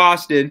three from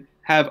Boston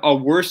have a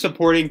worse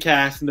supporting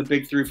cast than the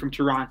big three from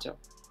Toronto.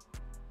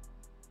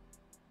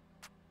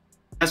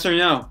 Yes or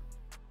no?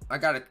 I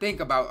gotta think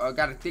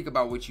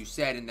about what you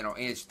said, and then I'll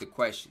answer the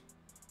question.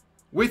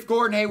 With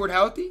Gordon Hayward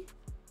healthy?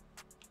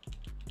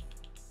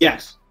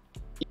 Yes.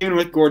 Even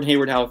with Gordon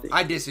Hayward healthy.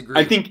 I disagree.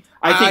 I think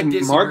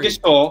Marc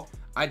Gasol.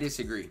 I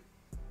disagree.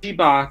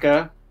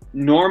 Ibaka,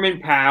 Norman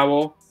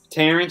Powell,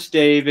 Terrence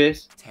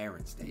Davis.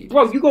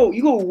 Bro, you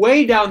go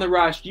way down the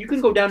roster. You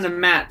can go down to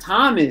Matt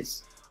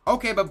Thomas.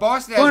 Okay, but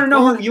Boston has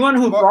You want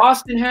to know who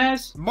Boston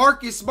has?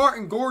 Marcus Smart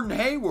and Gordon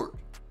Hayward.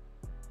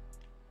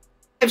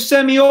 They have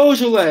Semi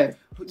Ojeleye.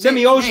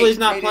 Semi Ojeleye is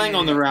not playing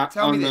on the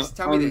Raptors.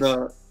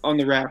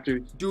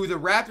 Do the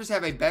Raptors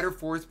have a better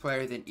fourth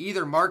player than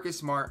either Marcus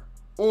Smart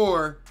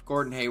or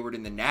Gordon Hayward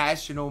in the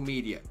national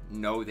media?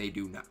 No, they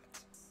do not.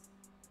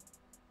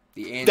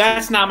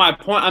 That's not my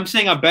point. I'm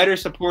saying a better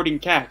supporting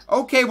cast.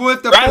 Okay, well,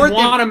 if the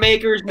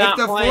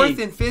fourth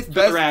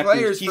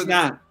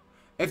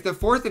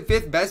and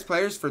fifth best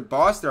players for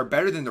Boston are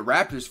better than the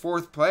Raptors'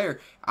 fourth player,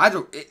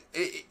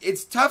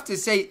 it's tough to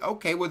say,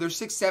 okay, well, they're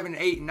 6, 7,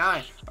 8, and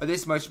 9 are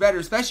this much better,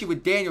 especially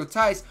with Daniel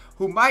Tice,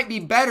 who might be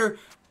better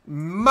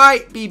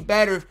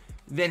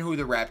than who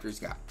the Raptors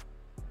got.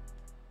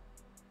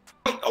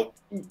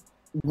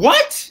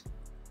 What?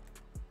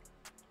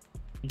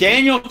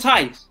 Daniel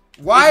Tice.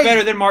 Why is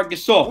better than Marc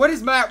Gasol? One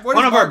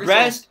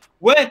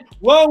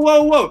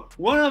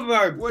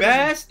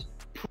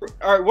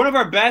of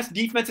our best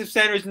defensive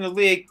centers in the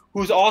league,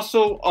 who's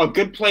also a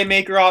good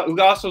playmaker, who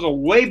also is a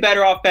way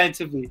better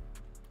offensively.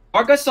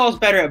 Marc Gasol is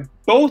better at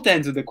both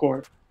ends of the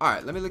court. All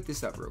right, let me look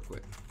this up real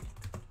quick.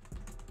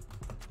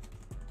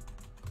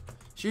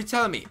 So you're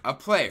telling me a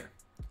player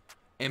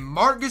and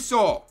Marc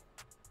Gasol?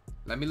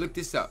 Let me look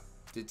this up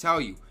to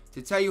tell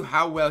you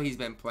how well he's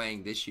been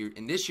playing this year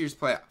in this year's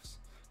playoffs.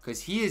 Because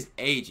he is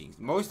aging.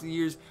 Most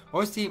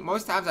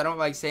times I don't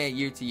like saying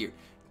year to year.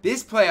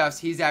 This playoffs,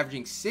 he's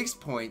averaging 6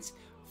 points,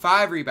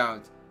 5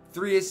 rebounds,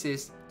 3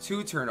 assists,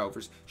 2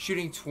 turnovers,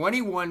 shooting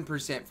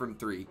 21% from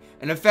 3,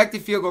 an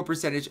effective field goal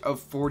percentage of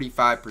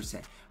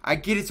 45%. I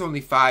get it's only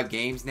 5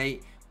 games,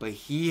 Nate, but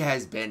he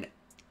has been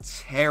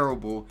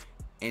terrible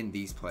in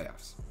these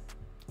playoffs.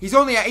 He's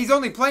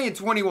only playing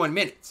 21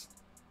 minutes.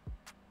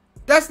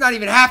 That's not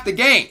even half the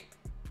game.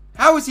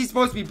 How is he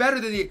supposed to be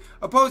better than the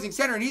opposing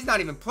center, and he's not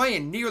even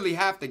playing nearly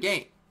half the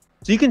game?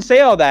 So you can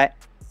say all that.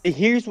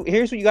 Here's what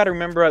you got to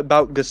remember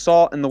about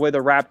Gasol and the way the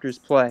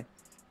Raptors play.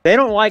 They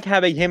don't like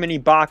having him and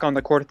Ibaka on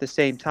the court at the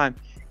same time,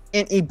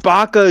 and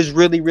Ibaka is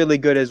really, really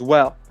good as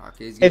well.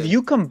 If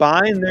you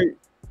combine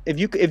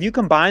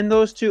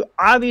those two,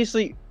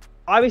 obviously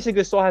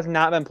Gasol has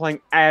not been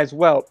playing as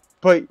well.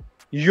 But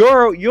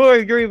you're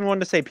even one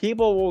to say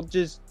people will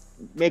just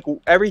make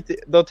everything.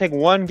 They'll take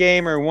one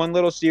game or one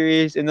little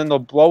series and then they'll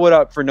blow it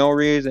up for no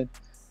reason.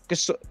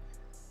 Gasol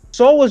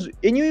was,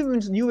 and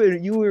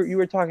you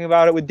were talking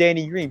about it with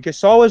Danny Green.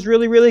 Gasol was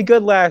really, really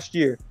good last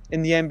year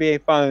in the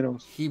NBA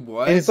Finals. He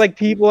was, and it's like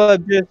people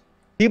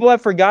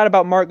have forgot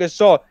about Marc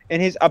Gasol and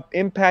his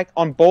impact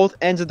on both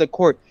ends of the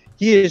court.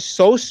 He is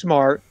so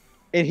smart,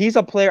 and he's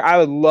a player I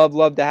would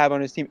love to have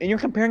on his team. And you're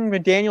comparing him to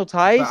Daniel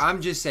Tice. But I'm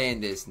just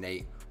saying this,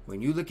 Nate. When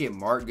you look at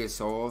Marc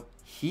Gasol,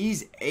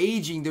 he's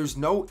aging. There's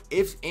no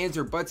ifs, ands,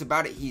 or buts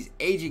about it. He's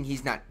aging.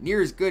 He's not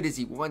near as good as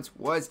he once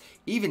was.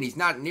 Even he's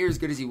not near as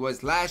good as he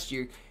was last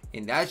year.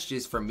 And that's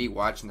just from me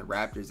watching the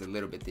Raptors a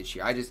little bit this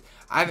year. He's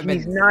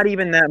not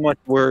even that much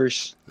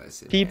worse.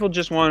 Listen, people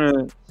just want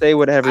to say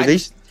whatever. They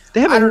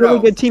have a really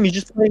good team. He's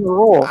just playing a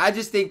role. I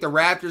just think the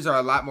Raptors are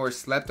a lot more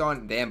slept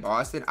on than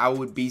Boston. I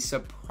would be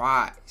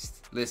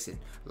surprised. Listen,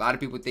 a lot of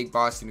people think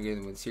Boston are going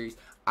to win the series.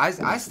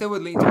 I still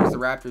would lean towards the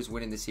Raptors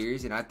winning the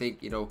series, and I think,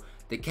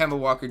 the Kemba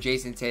Walker,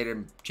 Jason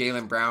Tatum,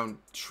 Jaylen Brown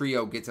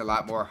trio gets a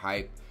lot more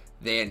hype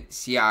than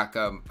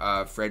Siakam,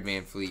 Fred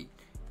VanVleet,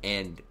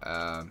 and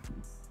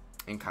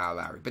Kyle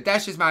Lowry. But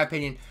that's just my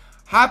opinion.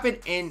 Hopping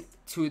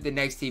into the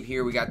next team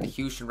here, we got the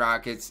Houston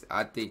Rockets.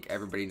 I think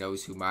everybody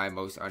knows who my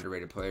most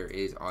underrated player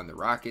is on the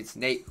Rockets.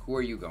 Nate, who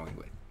are you going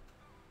with?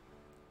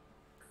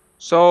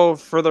 So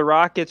for the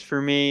Rockets, for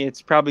me,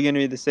 it's probably going to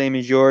be the same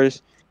as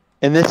yours.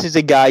 And this is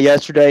a guy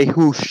yesterday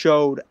who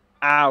showed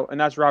out, and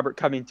that's Robert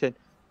Covington.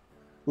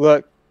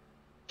 Look,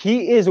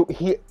 even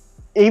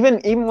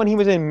when he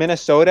was in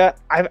Minnesota,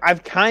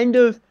 I've kind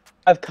of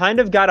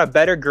got a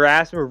better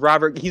grasp of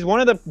Robert. He's one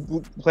of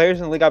the players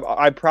in the league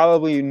I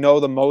probably know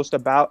the most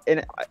about,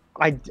 and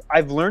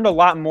I've learned a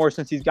lot more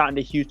since he's gotten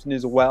to Houston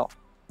as well.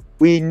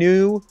 We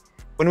knew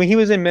when he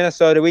was in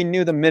Minnesota, we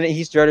knew the minute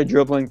he started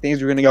dribbling,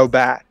 things were going to go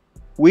bad.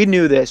 We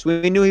knew this.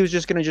 We knew he was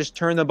just going to just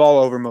turn the ball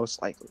over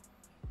most likely.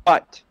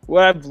 But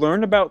what I've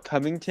learned about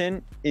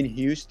Covington in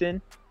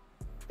Houston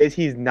is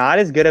he's not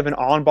as good of an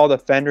on-ball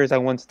defender as I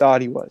once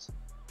thought he was.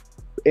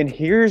 And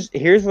here's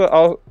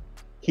what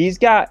he's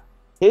got.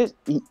 But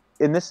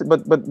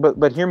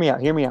hear me out.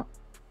 The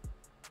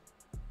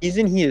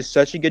reason he is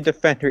such a good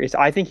defender is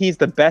I think he's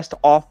the best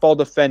off-ball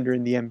defender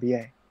in the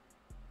NBA.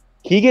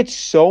 He gets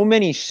so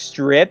many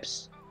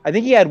strips. I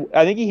think he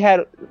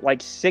had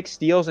like 6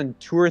 steals and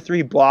 2 or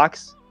 3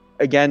 blocks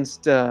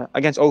against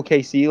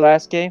OKC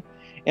last game.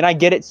 And I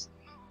get it.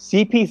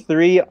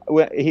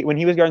 CP3, when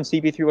he was guarding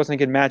CP3, wasn't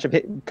a good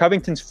matchup.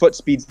 Covington's foot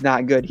speed's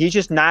not good. He's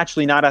just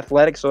naturally not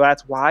athletic, so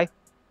that's why.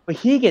 But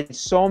he gets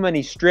so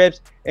many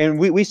strips, and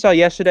we saw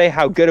yesterday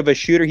how good of a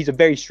shooter. He's a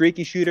very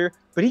streaky shooter,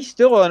 but he's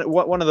still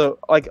one of the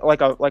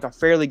like a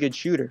fairly good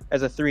shooter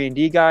as a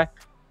 3-and-D guy.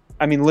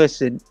 I mean,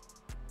 listen,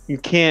 you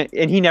can't.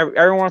 And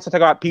everyone wants to talk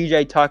about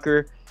PJ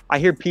Tucker. I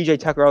hear PJ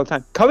Tucker all the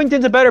time.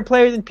 Covington's a better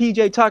player than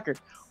PJ Tucker.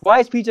 Why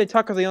is PJ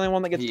Tucker the only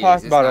one that gets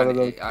talked about out of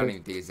those? I don't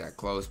even think it's that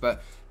close.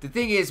 But the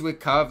thing is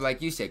with Cov,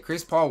 like you said,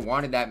 Chris Paul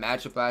wanted that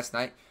matchup last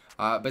night.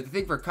 But the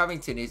thing for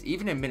Covington is,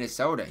 even in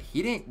Minnesota,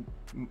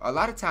 a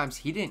lot of times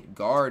he didn't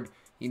guard,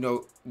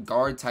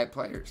 guard type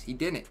players. He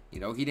didn't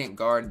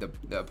guard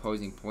the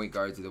opposing point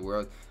guards of the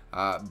world.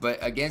 But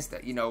against,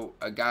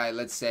 a guy,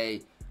 let's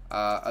say,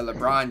 a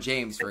LeBron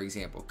James, for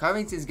example,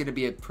 Covington's going to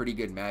be a pretty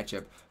good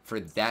matchup for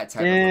that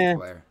type of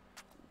player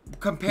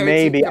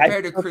compared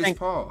to Chris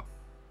Paul.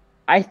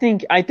 I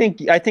think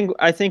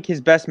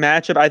his best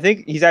matchup. I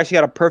think he's actually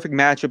got a perfect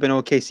matchup in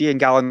OKC and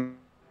Gallinari.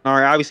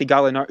 Obviously,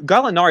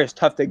 Gallinari is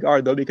tough to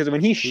guard though, because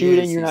when he's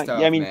shooting, you're not.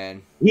 Tough, I mean,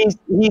 man.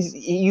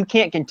 You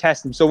can't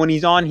contest him. So when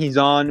he's on, he's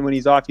on. When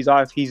he's off, he's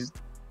off.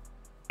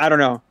 I don't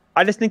know.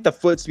 I just think the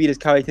foot speed is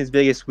Covington's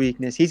biggest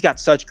weakness. He's got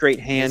such great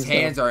hands. His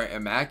hands are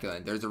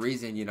immaculate. There's a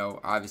reason,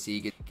 obviously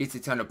he gets a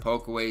ton of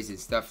pokeaways and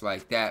stuff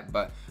like that.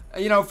 But,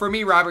 for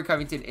me, Robert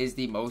Covington is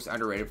the most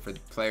underrated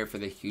player for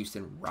the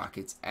Houston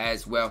Rockets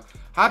as well.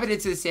 Hopping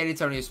into the San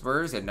Antonio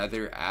Spurs,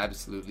 another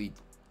absolutely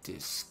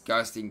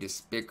disgusting,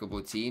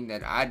 despicable team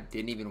that I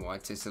didn't even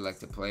want to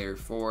select a player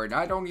for. And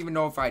I don't even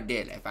know if I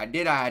did. If I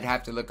did, I'd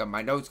have to look up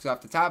my notes, because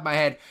off the top of my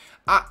head,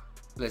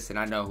 listen,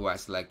 I know who I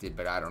selected,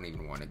 but I don't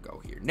even want to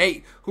go here.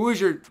 Nate, who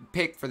is your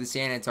pick for the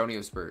San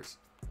Antonio Spurs?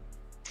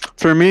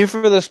 For me,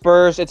 for the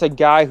Spurs, it's a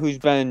guy who's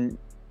been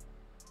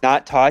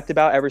not talked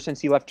about ever since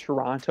he left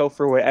Toronto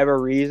for whatever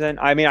reason.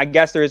 I mean, I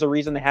guess there is a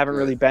reason they haven't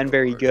really been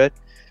very good.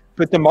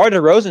 But DeMar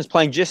DeRozan's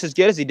playing just as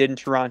good as he did in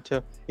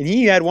Toronto. And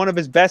he had one of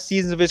his best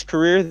seasons of his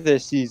career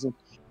this season.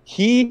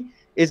 He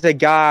is a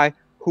guy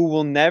who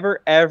will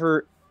never,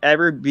 ever,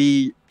 ever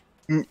be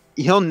 –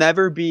 he'll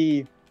never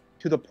be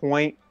to the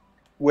point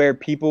where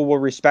people will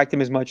respect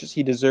him as much as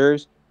he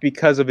deserves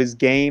because of his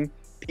game.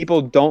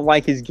 People don't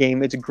like his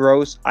game. It's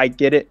gross. I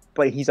get it.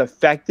 But he's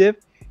effective.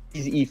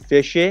 He's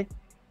efficient.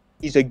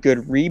 He's a good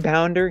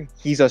rebounder.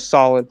 He's a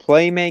solid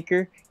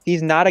playmaker.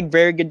 He's not a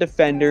very good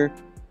defender.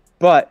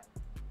 But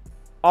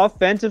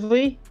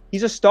offensively,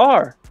 he's a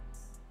star.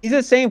 He's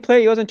the same player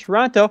he was in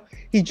Toronto.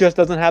 He just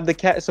doesn't have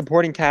the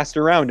supporting cast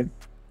around him.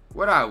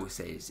 What I would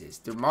say is this.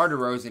 DeMar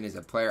DeRozan is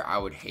a player I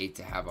would hate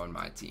to have on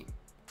my team.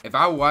 If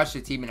I watched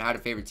a team and had a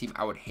favorite team,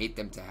 I would hate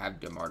them to have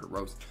DeMar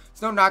DeRozan.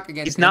 It's no knock against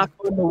him. He's not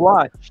fun to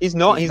watch. He's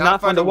not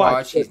fun to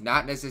watch. He's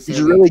not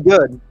necessarily. He's really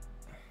good.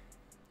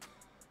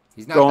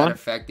 He's not that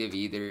effective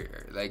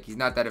either. Like, he's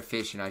not that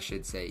efficient, I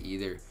should say,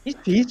 either.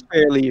 He's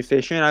fairly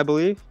efficient, I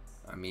believe.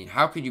 I mean,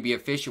 how could you be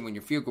efficient when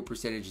your field goal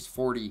percentage is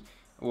 40?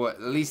 Well,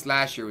 at least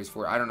last year was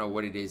 40. I don't know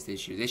what it is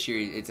this year. This year,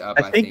 it's up,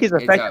 I think. His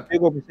effective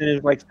field goal percentage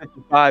is like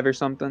 55 or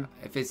something.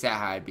 If it's that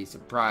high, I'd be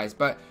surprised.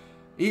 But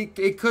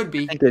it could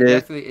be. It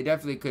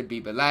definitely could be.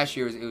 But last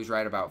year, it was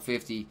right about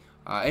 50.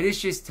 And it's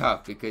just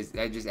tough because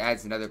that just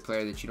adds another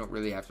player that you don't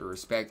really have to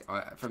respect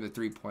from the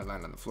three-point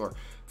line on the floor.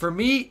 For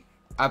me,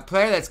 a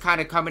player that's kind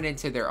of coming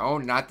into their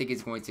own, and I think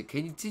is going to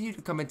continue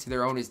to come into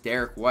their own, is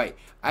Derek White.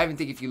 I even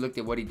think if you looked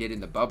at what he did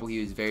in the bubble, he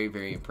was very,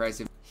 very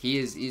impressive.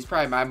 He's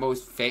probably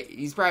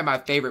my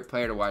favorite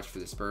player to watch for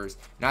the Spurs,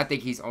 and I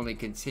think he's only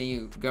going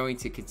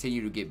to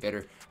continue to get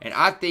better. And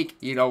I think,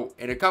 in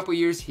a couple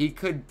years, he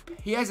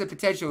has the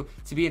potential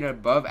to be an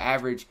above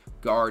average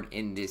guard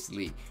in this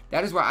league.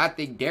 That is why I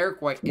think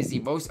Derek White is the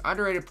most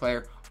underrated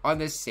player on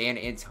the San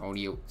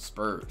Antonio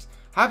Spurs.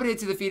 Hopping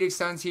into the Phoenix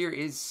Suns here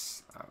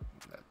is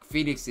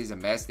Phoenix is a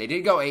mess. They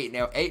did go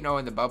 8-0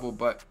 in the bubble,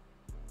 but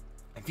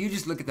if you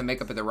just look at the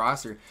makeup of the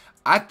roster,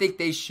 I think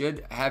they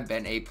should have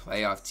been a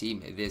playoff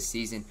team this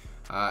season.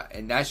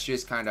 And that's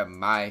just kind of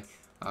my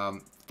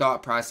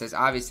thought process.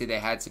 Obviously, they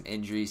had some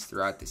injuries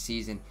throughout the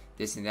season,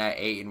 this and that.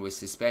 Ayton was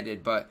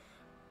suspended, but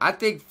I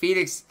think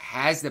Phoenix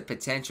has the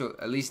potential,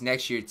 at least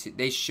next year,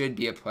 they should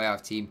be a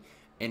playoff team,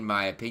 in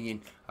my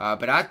opinion.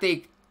 But I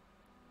think,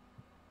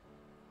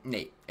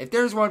 Nate, if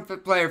there's one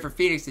player for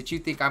Phoenix that you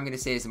think I'm going to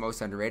say is the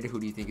most underrated, who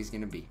do you think is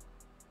going to be?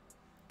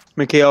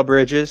 Mikal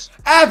Bridges.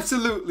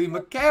 Absolutely,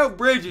 Mikal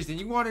Bridges. And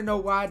you want to know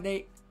why,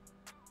 Nate?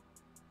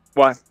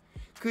 Why?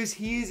 Because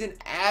he is an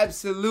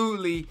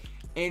absolutely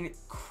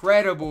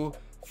incredible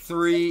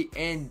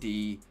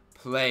 3-and-D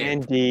player.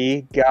 And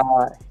D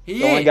guy. He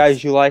the only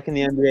guys you like in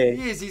the NBA.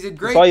 He is. He's a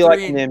great. That's all you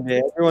like in the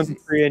NBA. Everyone's a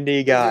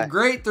 3-and-D guy. He's a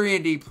great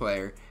 3-and-D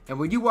player. And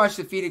when you watch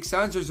the Phoenix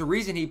Suns, there's a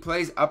reason he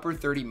plays upper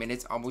 30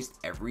 minutes almost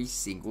every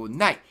single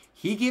night.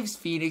 He gives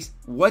Phoenix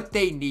what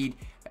they need.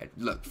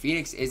 Look,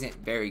 Phoenix isn't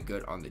very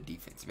good on the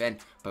defensive end,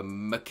 but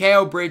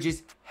Mikal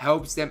Bridges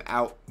helps them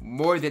out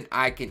more than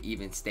I can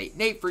even state.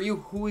 Nate, for you,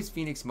 who is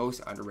Phoenix's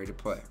most underrated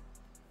player?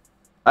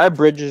 I have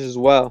Bridges as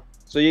well,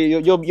 so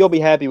you'll be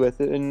happy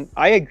with it. And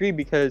I agree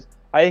because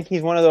I think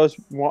he's one of those.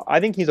 I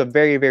think he's a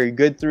very, very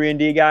good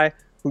 3-and-D guy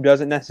who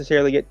doesn't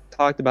necessarily get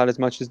talked about as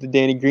much as the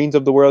Danny Greens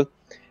of the world.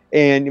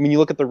 And when you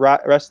look at the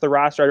rest of the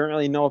roster, I don't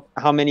really know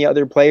how many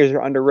other players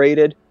are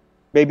underrated.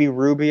 Maybe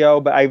Rubio,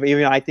 but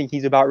I think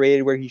he's about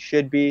rated where he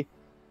should be.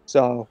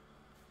 So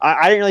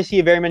I didn't really see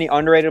very many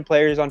underrated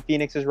players on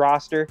Phoenix's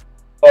roster,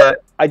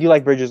 but I do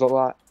like Bridges a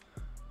lot.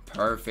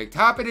 Perfect.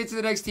 Hopping into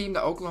the next team,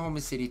 the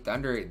Oklahoma City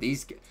Thunder.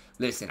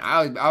 Listen,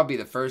 I'll be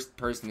the first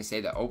person to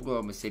say the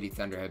Oklahoma City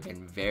Thunder have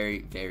been very,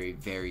 very,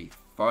 very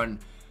fun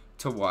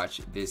to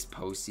watch this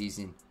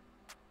postseason.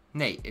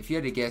 Nate, if you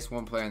had to guess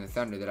one player on the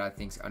Thunder that I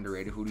think is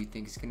underrated, who do you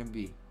think it's going to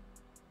be?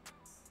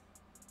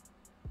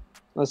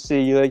 Let's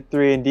see. You like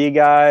 3-and-D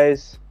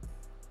guys?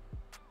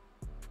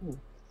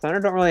 Thunder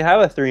don't really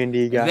have a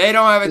 3-and-D guy. They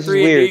don't have a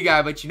 3-and-D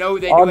guy, but you know who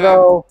they do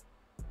have?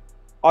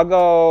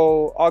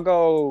 I'll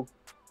go.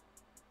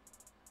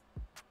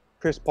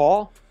 Chris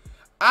Paul.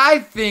 I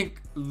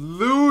think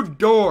Lou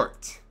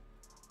Dort.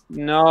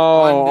 No.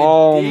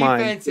 Oh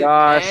my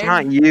gosh!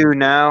 Not you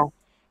now.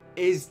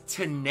 Is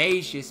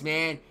tenacious,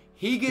 man.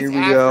 He gets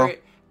after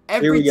it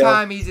every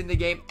time he's in the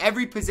game.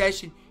 Every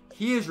possession,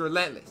 he is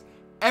relentless.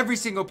 Every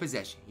single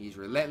possession, he's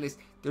relentless.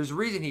 There's a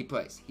reason he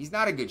plays. He's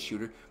not a good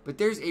shooter, but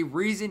there's a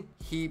reason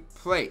he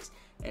plays.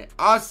 And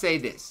I'll say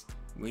this.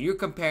 When you're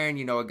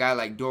comparing, a guy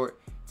like Dort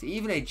to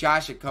even a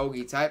Josh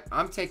Okogie type,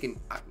 I'm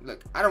taking,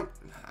 look, I don't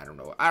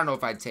know. I don't know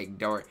if I'd take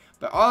Dort,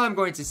 but all I'm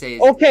going to say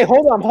is. Okay,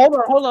 hold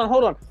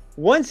on.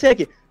 1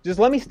 second. Just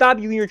let me stop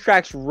you in your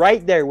tracks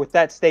right there with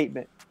that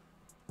statement.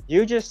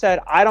 You just said,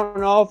 I don't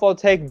know if I'll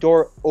take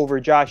Dort over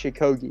Josh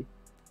Okogie.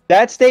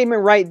 That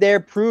statement right there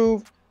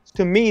proves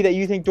to me that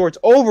you think Dort's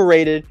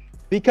overrated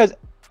because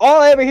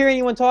all I ever hear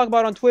anyone talk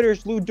about on Twitter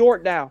is Lou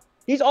Dort now.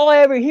 He's all I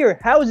ever hear.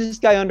 How is this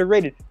guy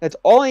underrated? That's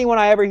all anyone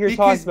I ever hear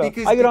talks about.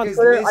 I get on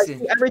Twitter, I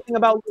see everything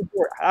about Lou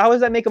Dort. How does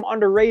that make him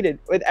underrated?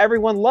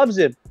 Everyone loves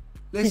him.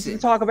 He's the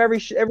talk of every.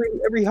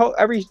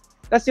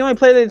 That's the only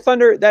player that the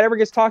Thunder that ever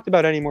gets talked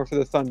about anymore for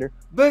the Thunder.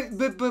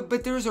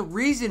 But there's a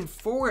reason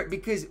for it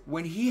because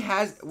when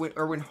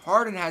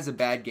Harden has a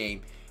bad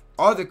game,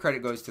 all the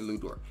credit goes to Lou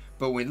Dort.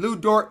 But when Lou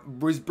Dort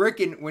was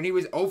bricking, when he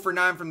was 0 for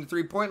 9 from the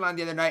 3-point line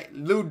the other night,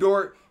 Lou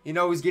Dort,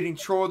 was getting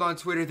trolled on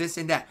Twitter, this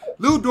and that.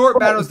 Lou Dort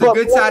battles the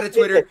good side of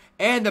Twitter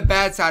and the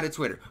bad side of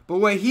Twitter. But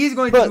what he's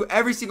going to do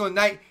every single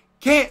night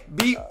can't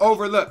be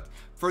overlooked.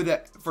 For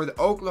the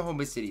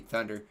Oklahoma City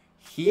Thunder,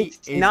 he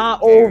is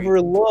not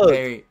overlooked.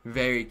 Very,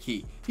 very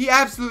key. He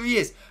absolutely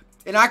is.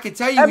 And I can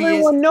tell you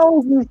everyone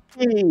knows who's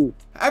key.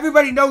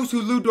 Everybody knows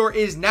who Lou Dort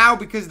is now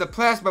because of the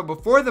playoffs. But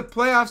before the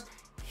playoffs,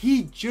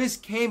 he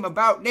just came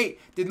about. Nate,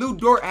 did Lou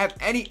Dort have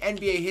any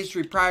NBA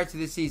history prior to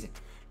this season?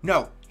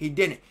 No, he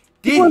didn't.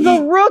 He was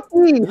a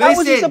rookie. How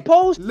was he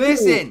supposed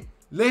to?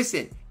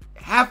 Listen.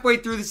 Halfway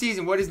through the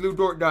season, what has Lou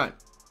Dort done?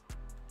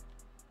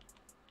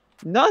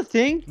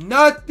 Nothing.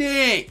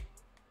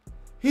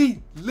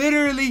 He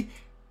literally.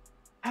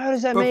 How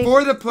does that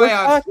before the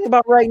playoffs? We're talking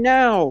about right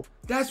now.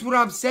 That's what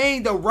I'm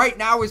saying. Though right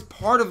now is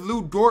part of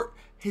Lou Dort,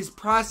 his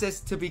process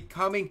to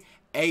becoming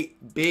a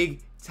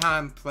big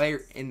time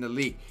player in the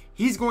league.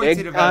 He's going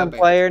to develop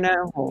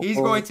He's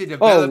going to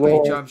develop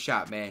a jump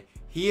shot, man.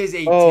 He is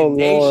a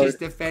tenacious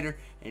defender.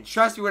 And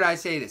trust me when I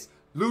say this.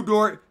 Lou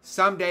Dort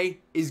someday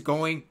is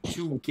going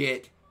to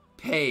get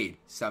paid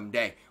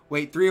someday.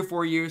 Wait 3 or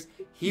 4 years.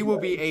 He will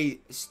be a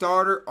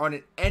starter on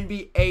an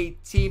NBA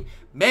team.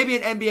 Maybe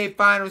an NBA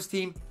Finals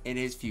team in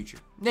his future.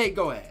 Nate,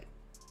 go ahead.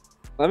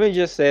 Let me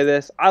just say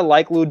this. I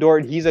like Lou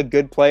Dort. He's a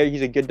good player.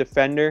 He's a good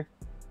defender.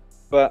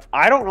 But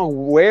I don't know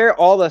where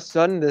all of a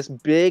sudden this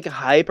big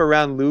hype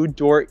around Lou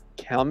Dort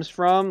comes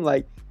from.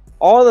 Like,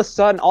 all of a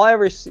sudden, all I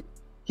ever see,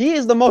 he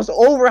is the most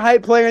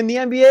overhyped player in the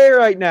NBA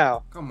right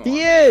now. Come on,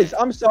 he is.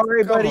 I'm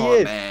sorry, but he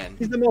is. Man.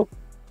 He's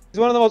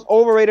one of the most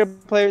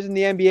overrated players in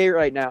the NBA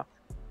right now.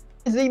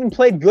 hasn't even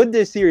played good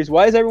this series.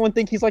 Why does everyone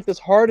think he's like this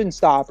Harden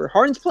stopper?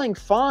 Harden's playing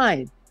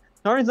fine.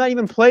 Harden's not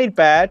even played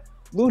bad.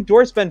 Lou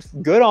Dort's been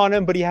good on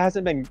him, but he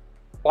hasn't been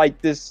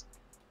like this.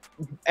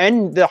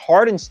 And the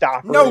Harden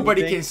stopper.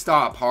 Nobody can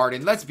stop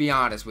Harden. Let's be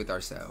honest with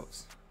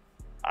ourselves.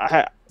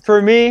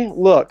 For me,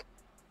 look,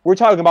 we're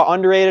talking about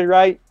underrated,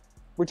 right?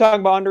 We're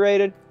talking about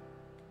underrated.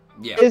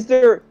 Yeah. Is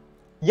there,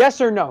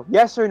 yes or no?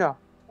 Yes or no?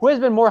 Who has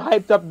been more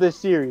hyped up this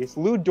series,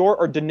 Lou Dort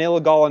or Danilo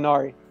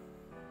Gallinari?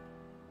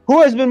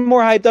 Who has been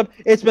more hyped up?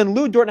 It's been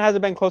Lou Dort and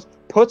hasn't been close.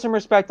 Put some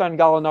respect on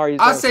Gallinari's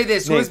I'll say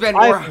this. Who has been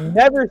more?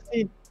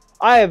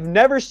 I have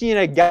never seen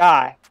a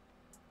guy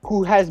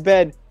who has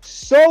been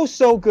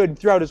so good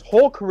throughout his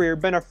whole career,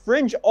 been a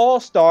fringe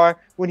all-star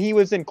when he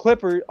was in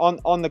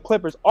on the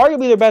Clippers,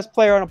 arguably their best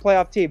player on a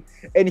playoff team,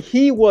 and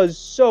he was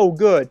so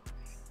good.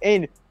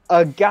 And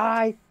a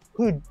guy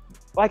who,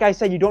 like I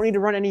said, you don't need to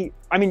run any.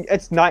 I mean,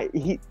 it's not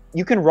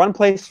you can run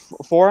plays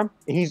for him.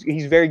 And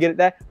he's very good at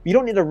that. You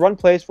don't need to run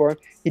plays for him.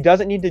 He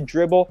doesn't need to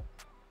dribble.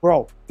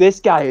 Bro, this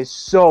guy is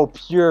so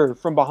pure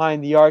from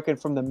behind the arc and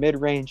from the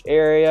mid-range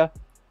area.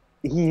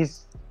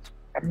 He's,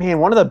 man,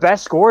 one of the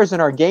best scorers in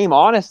our game,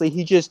 honestly.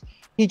 He just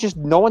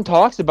no one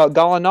talks about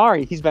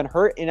Gallinari. He's been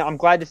hurt, and I'm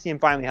glad to see him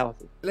finally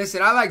healthy.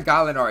 Listen, I like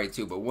Gallinari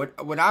too, but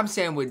what I'm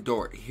saying with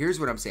Dort, here's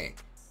what I'm saying.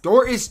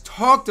 Dort is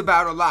talked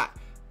about a lot,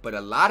 but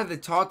a lot of the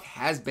talk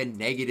has been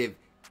negative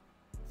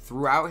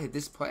throughout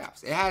this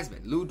playoffs. It has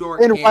been. Lou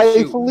Dort and can't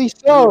shoot. Rightfully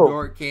so. Lou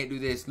Dort can't do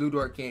this. Lou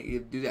Dort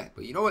can't do that.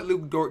 But you know what Lou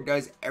Dort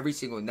does every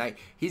single night?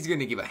 He's going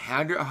to give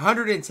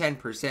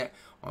 110%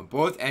 on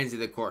both ends of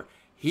the court.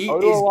 He So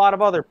is do a lot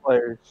of other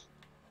players.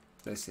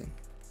 Listen,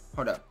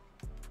 hold up.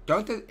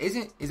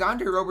 Is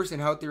Andre Roberson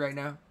healthy right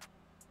now?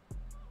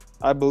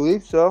 I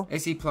believe so.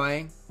 Is he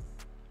playing?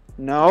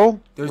 No.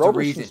 There's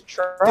Roberson's a reason.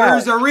 trash.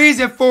 There's a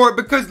reason for it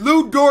because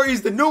Lou Dort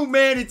is the new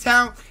man in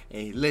town.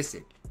 Hey,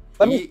 listen.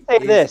 Let me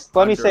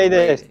say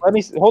this.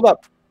 Hold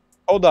up.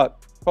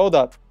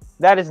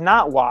 That is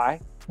not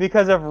why.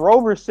 Because of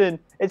Roberson,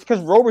 it's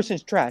because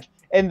Roberson's trash.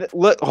 And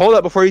look, hold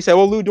up before you say,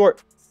 well, Lou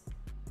Dort.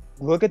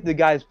 Look at the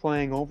guys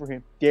playing over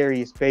him.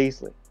 Darius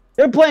Baisley.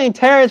 They're playing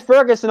Terrence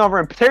Ferguson over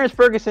him. Terrence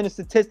Ferguson is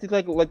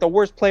statistically like the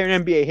worst player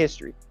in NBA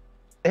history.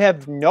 They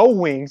have no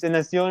wings, and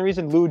that's the only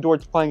reason Lou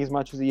Dort's playing as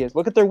much as he is.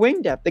 Look at their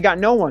wing depth. They got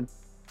no one.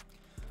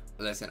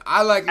 Listen,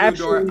 I like Lou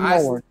Dort.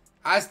 No one.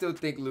 I still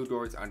think Lou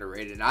Dort's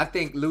underrated. And I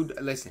think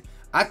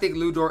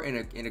Lou Dort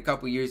in a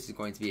couple years is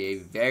going to be a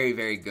very,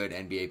 very good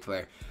NBA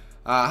player.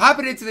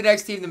 Hopping into the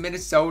next team, the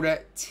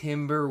Minnesota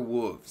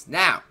Timberwolves.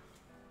 Now,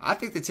 I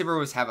think the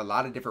Timberwolves have a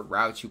lot of different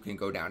routes you can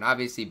go down.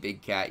 Obviously,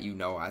 Big Cat,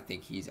 I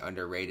think he's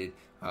underrated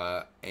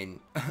and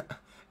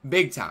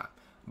big time.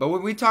 But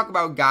when we talk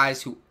about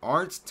guys who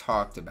aren't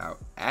talked about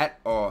at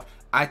all,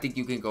 I think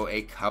you can go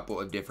a couple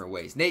of different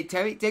ways. Nate,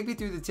 take me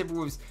through the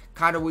Timberwolves,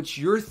 kind of what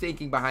you're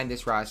thinking behind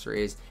this roster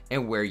is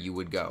and where you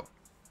would go.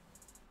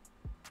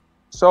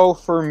 So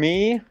for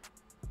me,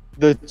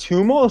 the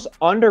two most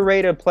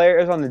underrated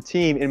players on the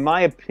team, in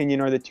my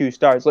opinion, are the two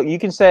stars. Look, you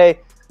can say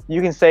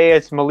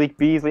it's Malik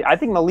Beasley. I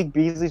think Malik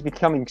Beasley's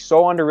becoming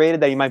so underrated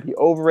that he might be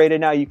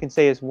overrated now. You can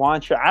say it's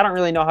Juancho. I don't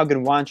really know how good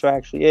Juancho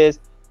actually is.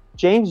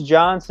 James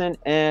Johnson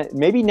and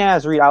maybe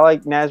Naz Reid. I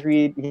like Naz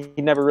Reid.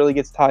 He never really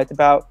gets talked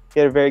about.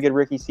 He had a very good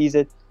rookie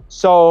season.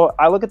 So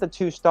I look at the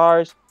two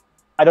stars.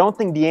 I don't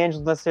think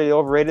D'Angelo's necessarily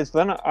overrated. So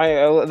then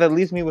that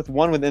leaves me with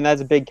one, and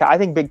that's a Big Cat. I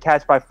think Big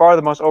Cat's by far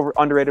the most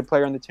underrated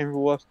player on the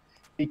Timberwolves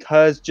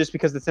because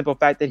the simple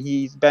fact that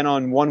he's been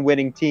on one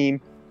winning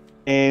team,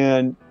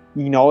 and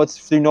it's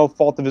through no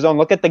fault of his own.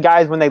 Look at the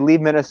guys when they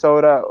leave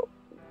Minnesota.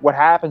 What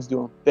happens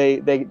to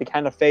them? They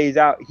kind of phase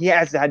out. He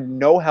has had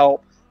no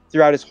help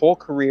throughout his whole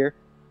career,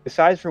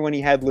 besides for when he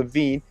had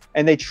Levine,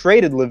 and they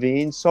traded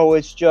Levine. So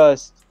he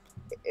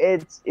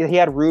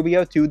had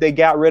Rubio too. They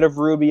got rid of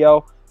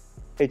Rubio.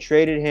 They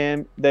traded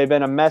him. They've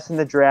been a mess in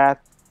the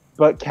draft,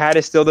 but Cat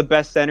is still the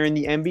best center in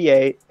the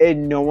NBA,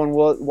 and no one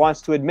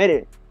wants to admit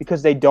it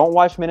because they don't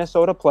watch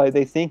Minnesota play.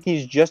 They think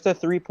he's just a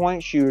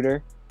three-point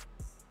shooter.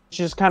 It's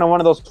just kind of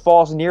one of those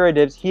false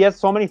narratives. He has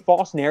so many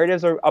false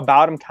narratives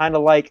about him, kind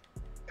of like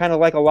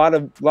a lot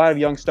of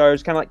young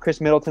stars, kind of like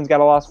Khris Middleton's got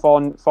a lot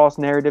of false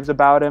narratives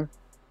about him,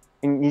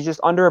 and he's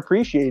just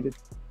underappreciated.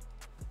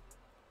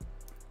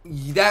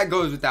 That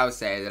goes without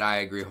saying that I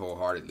agree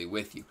wholeheartedly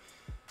with you.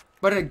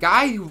 But a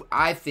guy who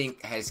I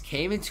think has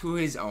came into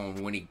his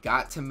own when he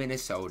got to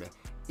Minnesota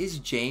is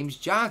James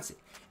Johnson.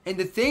 And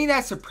the thing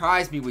that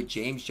surprised me with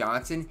James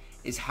Johnson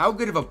is how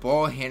good of a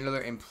ball handler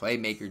and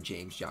playmaker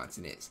James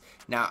Johnson is.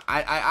 Now,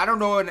 I don't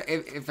know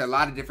if a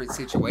lot of different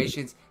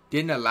situations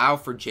didn't allow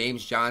for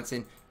James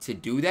Johnson to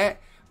do that.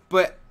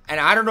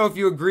 And I don't know if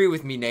you agree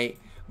with me, Nate,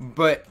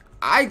 but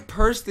I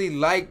personally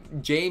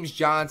like James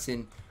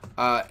Johnson,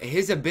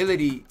 his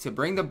ability to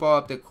bring the ball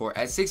up the court.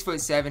 At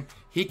 6'7",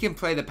 he can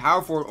play the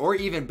power forward or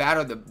even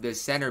battle the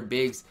center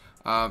bigs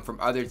from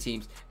other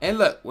teams. And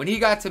look, when he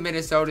got to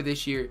Minnesota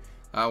this year,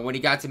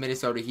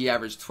 he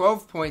averaged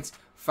 12 points,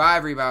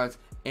 5 rebounds,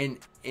 and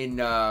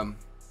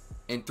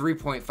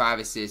 3.5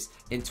 assists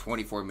in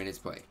 24 minutes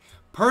played.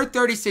 Per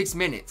 36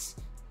 minutes,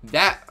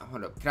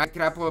 Hold up.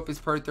 Can I pull up his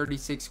per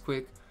 36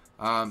 quick?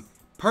 Per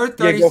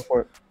go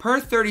for it. Per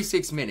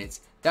 36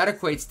 minutes, that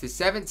equates to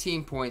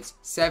 17 points,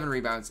 7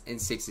 rebounds,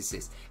 and 6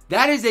 assists.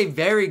 That is a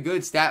very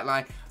good stat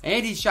line,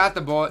 and he shot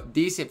the ball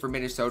decent for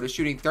Minnesota,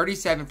 shooting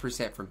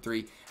 37% from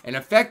 3. An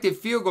effective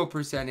field goal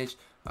percentage.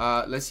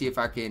 Let's see if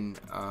I can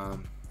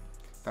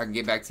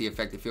get back to the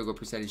effective field goal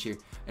percentage here.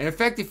 An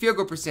effective field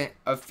goal percent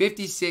of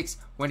 56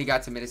 when he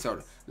got to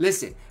Minnesota.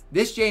 Listen,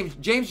 this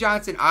James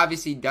Johnson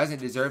obviously doesn't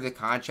deserve the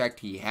contract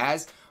he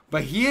has,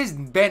 but he has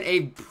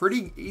been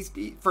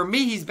for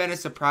me, he's been a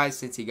surprise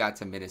since he got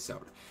to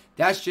Minnesota.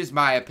 That's just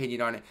my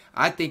opinion on it.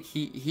 I think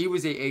he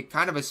was a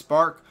kind of a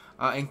spark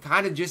and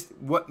kind of just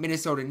what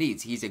Minnesota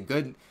needs. He's a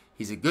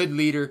good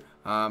leader,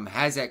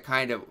 has that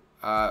kind of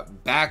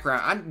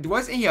background.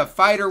 Wasn't he a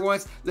fighter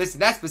once? Listen,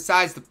 that's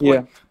besides the point.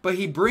 Yeah. But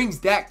he brings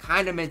that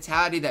kind of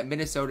mentality that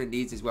Minnesota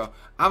needs as well.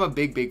 I'm a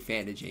big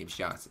fan of James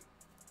Johnson.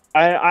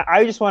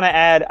 I just want to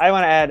add. I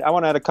want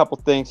to add a couple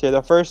things here.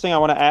 The first thing I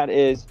want to add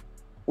is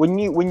when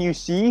you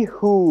see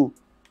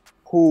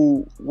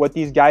what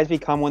these guys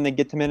become when they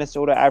get to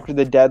Minnesota after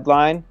the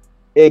deadline,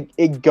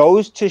 it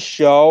goes to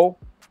show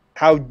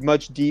how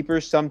much deeper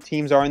some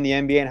teams are in the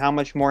NBA and how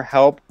much more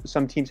help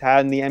some teams had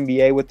in the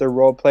NBA with their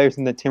role players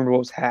than the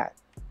Timberwolves had.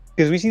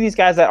 Because we see these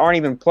guys that aren't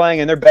even playing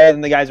and they're better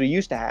than the guys we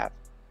used to have.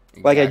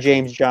 Exactly. Like a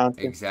James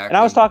Johnson. Exactly. And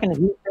I was talking to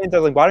Heat fans, I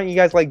was like, why don't you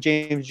guys like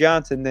James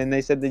Johnson? Then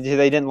they said they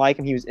didn't like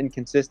him. He was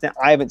inconsistent.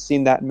 I haven't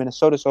seen that in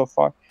Minnesota so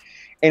far.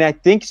 And I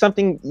think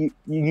something,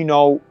 you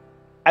know,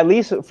 at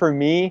least for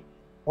me,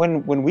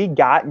 when we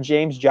got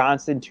James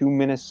Johnson to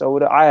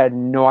Minnesota, I had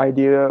no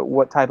idea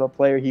what type of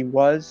player he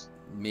was.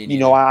 You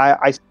know,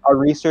 I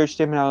researched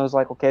him and I was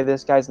like, okay,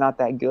 this guy's not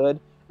that good.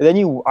 And then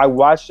I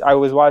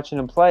was watching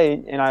him play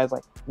and I was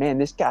like, man,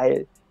 this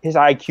guy, his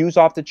IQ's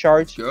off the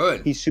charts.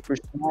 Good. He's super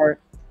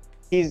smart.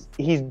 He's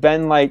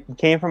been like, he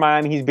came from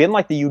Miami. He's been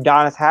like the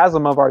Udonis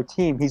Haslem of our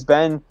team. He's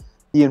been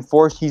the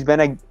enforcer. He's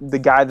been the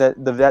guy the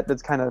vet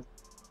that's kind of,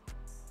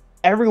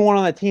 everyone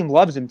on the team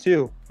loves him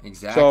too.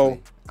 Exactly. So,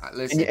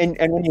 listen.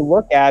 and when you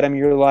look at him,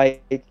 you're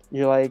like,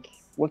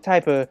 what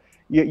type of,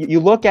 you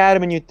look at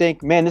him and you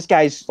think, man, this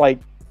guy's scary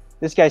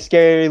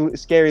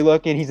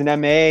looking. He's an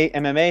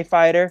MMA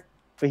fighter,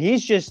 but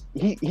he's just,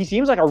 he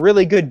seems like a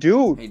really good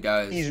dude. He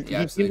does. He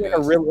seems like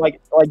a real, like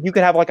you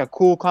could have like a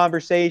cool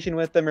conversation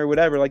with him or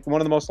whatever, like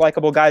one of the most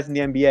likable guys in the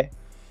NBA.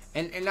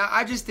 And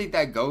I just think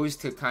that goes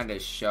to kind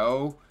of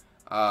show,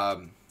 I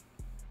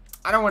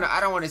don't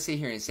want to sit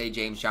here and say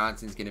James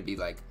Johnson's going to be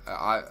like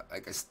a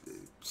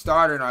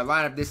starter in our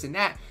lineup, this and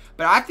that.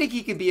 But I think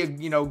he could be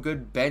a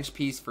good bench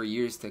piece for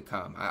years to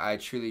come. I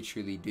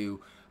truly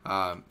do.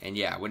 And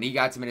yeah, when he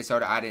got to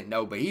Minnesota, I didn't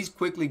know, but he's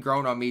quickly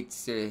grown on me.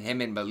 To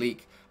him and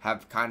Malik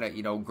have kind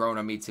of grown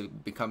on me to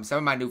become some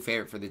of my new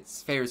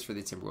favorites for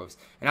the Timberwolves.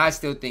 And I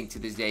still think to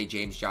this day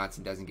James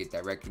Johnson doesn't get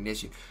that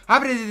recognition.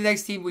 Hopping into the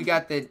next team, we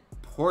got the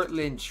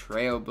Portland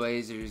Trail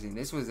Blazers, and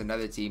this was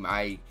another team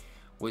I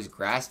was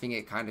grasping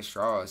at kind of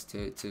straws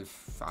to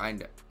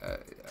find a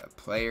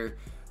player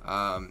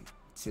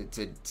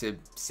to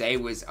say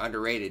was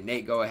underrated.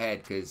 Nate, go ahead,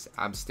 because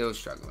I'm still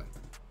struggling.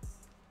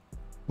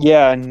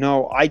 Yeah,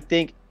 no, I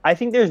think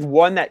there's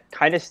one that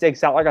kind of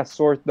sticks out like a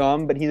sore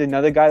thumb, but he's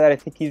another guy that I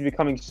think he's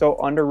becoming so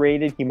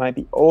underrated. He might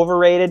be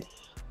overrated,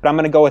 but I'm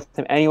going to go with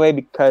him anyway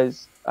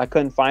because I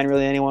couldn't find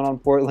really anyone on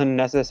Portland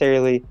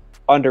necessarily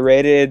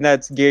underrated, and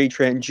that's Gary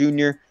Trent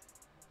Jr.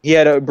 He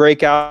had a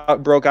broke out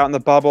in the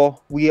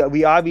bubble.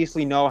 We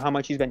obviously know how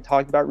much he's been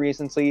talked about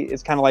recently.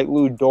 It's kind of like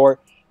Lou Dort.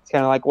 It's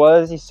kind of like,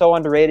 well, he's so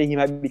underrated, he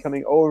might be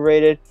becoming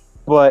overrated.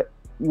 But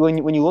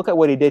when you look at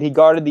what he did, he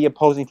guarded the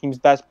opposing team's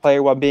best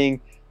player while being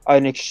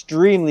an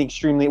extremely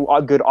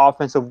good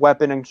offensive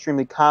weapon, an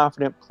extremely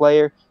confident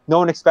player. No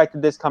one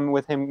expected this coming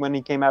with him when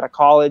he came out of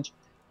college.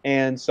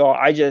 And so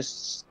I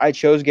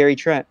chose Gary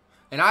Trent.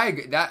 And I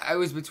agree that I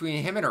was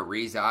between him and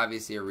Ariza.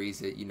 Obviously,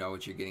 Ariza, you know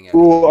what you're getting at.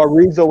 Ooh,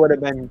 Ariza would have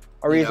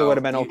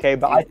been okay,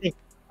 but I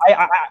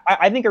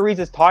think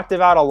Ariza's talked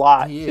about a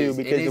lot too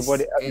because of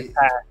what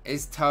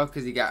it's tough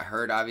because he got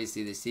hurt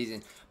obviously this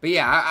season. But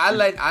yeah,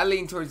 I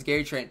lean towards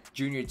Gary Trent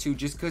Jr. too,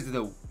 just because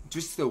of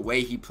the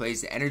way he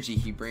plays, the energy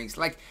he brings.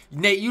 Like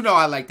Nate,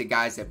 I like the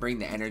guys that bring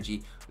the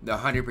energy, the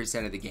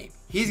 100% of the game.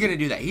 He's gonna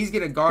do that. He's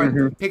gonna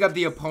guard, pick up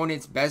the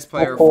opponent's best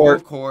player full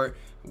court.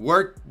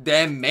 Work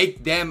them,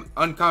 make them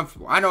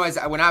uncomfortable. I know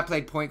when I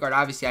played point guard,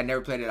 obviously I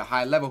never played at a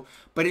high level,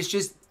 but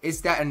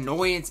it's that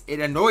annoyance. It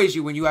annoys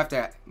you when you have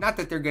to, not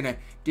that they're going to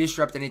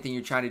disrupt anything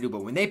you're trying to do,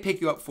 but when they pick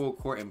you up full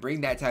court and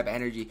bring that type of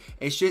energy,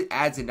 it just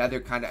adds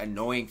another kind of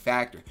annoying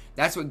factor.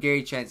 That's what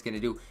Gary Trent's going to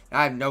do. And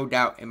I have no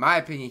doubt, in my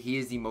opinion, he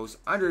is the most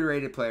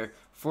underrated player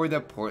for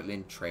the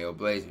Portland Trail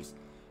Blazers.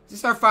 Is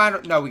this our final?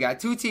 No, we got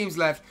 2 teams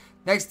left.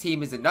 Next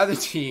team is another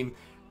team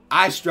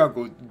I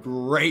struggled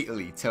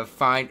greatly to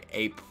find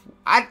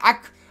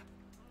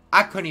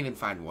I couldn't even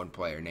find one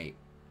player, Nate,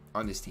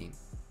 on this team.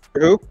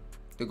 Who?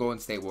 The Golden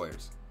State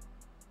Warriors.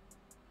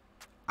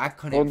 I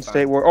couldn't. Golden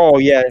State Warriors. Oh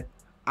yeah,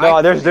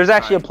 No, there's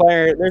actually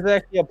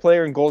a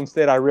player in Golden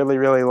State I really,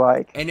 really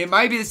like. And it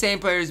might be the same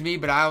player as me,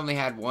 but I only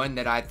had one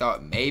that I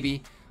thought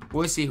maybe.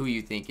 We'll see who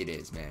you think it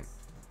is, man.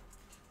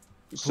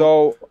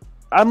 So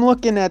I'm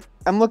looking at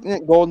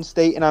Golden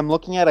State, and I'm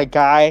looking at a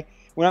guy.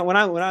 When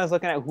I was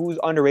looking at who's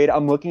underrated,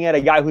 I'm looking at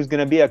a guy who's going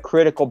to be a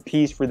critical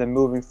piece for them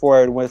moving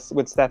forward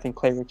with Steph and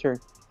Clay return.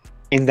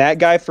 And that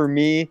guy for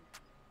me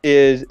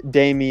is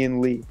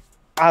Damian Lee.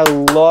 I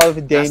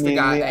love Damian Lee. That's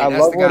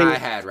the guy I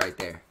had right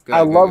there.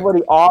 I love what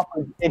he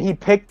offers, and he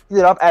picked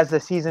it up as the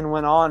season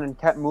went on and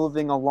kept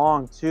moving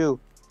along too.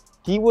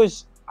 He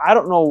was, I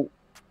know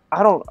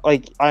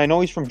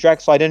he's from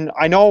Drexel.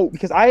 I know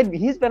because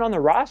he's been on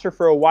the roster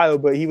for a while,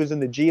 but he was in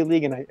the G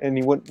League and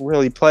he wouldn't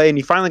really play, and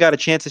he finally got a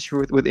chance this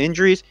year with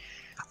injuries.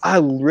 I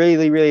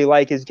really, really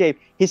like his game.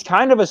 He's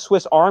kind of a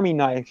Swiss Army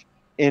knife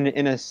in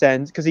a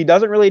sense because he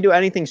doesn't really do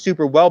anything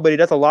super well, but he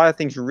does a lot of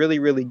things really,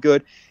 really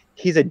good.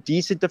 He's a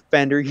decent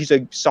defender. He's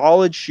a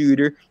solid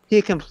shooter.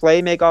 He can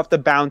make off the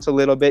bounce a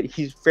little bit.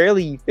 He's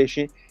fairly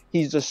efficient.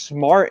 He's a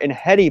smart and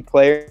heady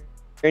player,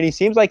 and he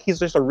seems like he's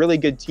just a really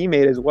good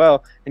teammate as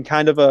well, and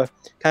kind of a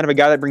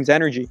guy that brings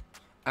energy.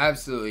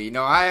 Absolutely.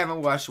 I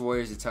haven't watched the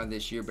Warriors a ton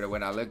this year, but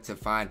when I looked to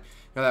find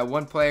that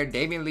one player,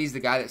 Damian Lee's the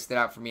guy that stood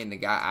out for me and the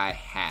guy I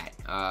had.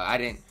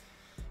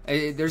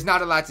 There's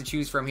not a lot to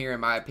choose from here in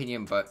my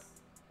opinion, but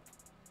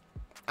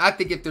I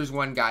think if there's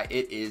one guy,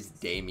 it is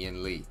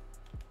Damian Lee.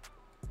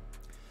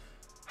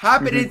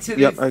 Hopping into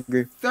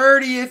the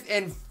 30th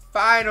and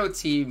final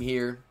team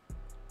here,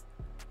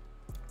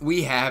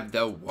 we have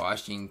the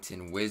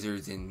Washington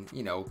Wizards, and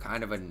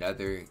kind of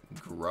another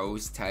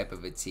gross type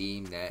of a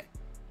team that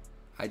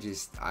I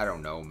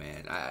don't know,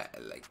 man. I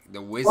like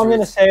the Wizards. All I'm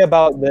gonna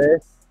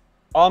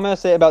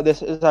say about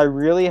this is I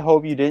really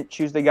hope you didn't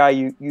choose the guy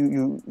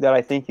you that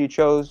I think you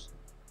chose.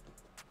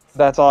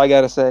 That's all I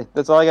gotta say.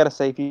 If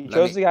you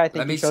chose the guy I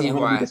think you chose, I'm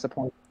gonna be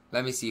disappointed.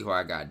 Let me see who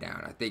I got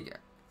down.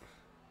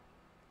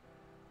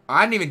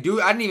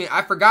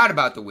 I forgot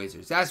about the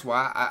Wizards. That's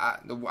why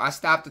I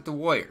stopped at the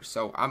Warriors.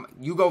 So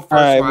you go first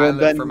while I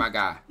look for my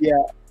guy. Yeah,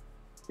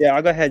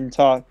 I'll go ahead and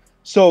talk.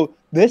 So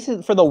this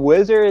is for the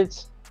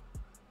Wizards.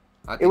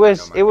 It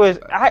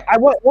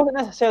wasn't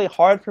necessarily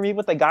hard for me,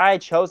 but the guy I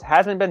chose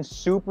hasn't been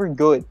super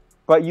good.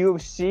 But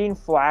you've seen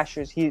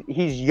flashes.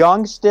 He's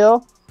young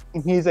still,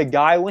 and he's a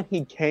guy when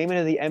he came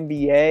into the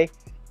NBA,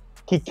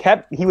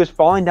 he was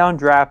falling down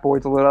draft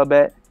boards a little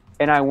bit,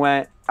 and I'm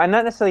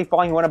not necessarily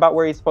falling. He went about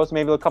where he's supposed to,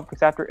 maybe a couple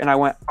weeks after, and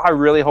I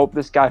really hope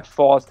this guy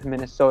falls to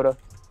Minnesota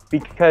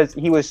because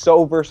he was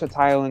so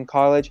versatile in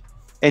college,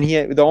 and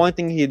the only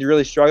thing he had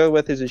really struggled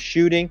with is his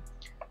shooting.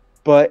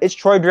 But it's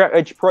Troy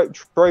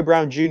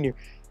Brown Jr.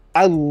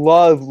 I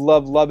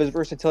love his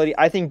versatility.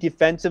 I think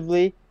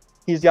defensively,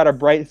 he's got a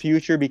bright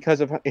future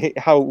because of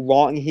how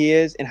long he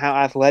is and how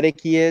athletic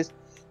he is.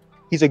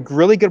 He's a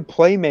really good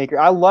playmaker.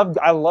 I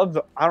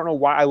don't know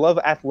why I love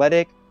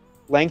athletic,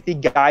 lengthy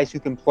guys who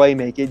can play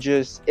make. It's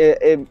just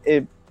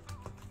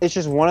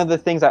one of the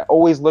things I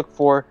always look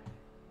for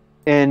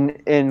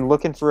in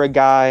looking for a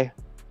guy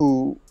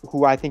who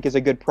I think is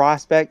a good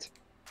prospect.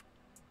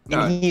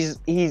 And he's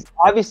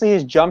obviously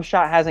his jump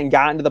shot hasn't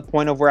gotten to the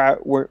point of where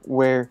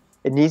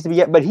it needs to be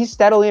yet, but he's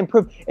steadily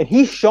improved, and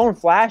he's shown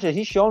flashes.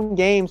 He's shown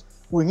games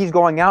where he's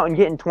going out and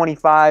getting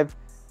 25,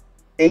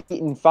 8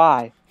 and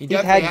 5. He's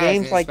had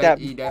games like that.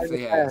 He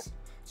definitely has,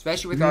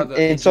 especially with all the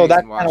and so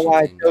that's kind of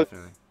why I chose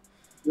him.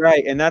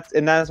 Right, and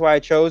that's why I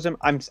chose him.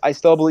 I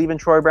still believe in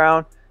Troy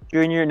Brown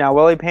Jr. Now,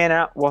 will he pan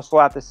out? We'll still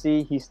have to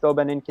see. He's still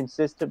been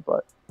inconsistent,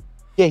 but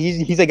yeah,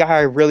 he's a guy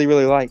I really,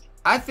 really like.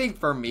 I think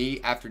for me,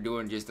 after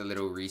doing just a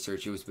little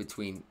research, it was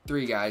between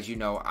three guys.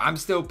 I'm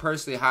still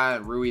personally high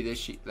on Rui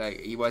this year. Like,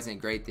 he wasn't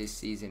great this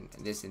season,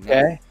 this and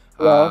that.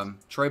 Okay.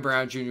 Troy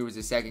Brown Jr. was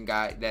the second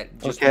guy that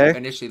just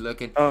initially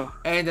looking.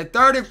 And the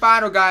third and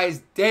final guy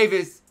is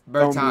Davis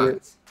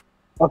Bertans.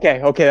 Okay,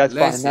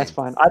 that's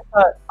fine.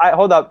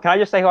 Hold up. Can I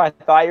just say who I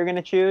thought you were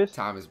gonna choose?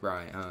 Thomas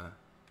Bryant.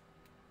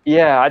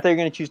 Yeah, I thought you were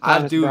gonna choose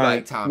Thomas Bryant.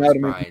 Like Thomas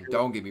Bryant.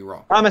 Don't get me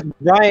wrong. Thomas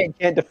Bryant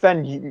can't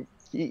defend you.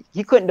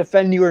 He couldn't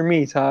defend you or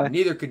me, Ty.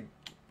 Neither could.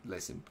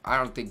 Listen, I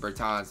don't think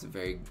Bertans is a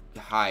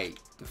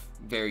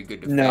very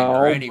good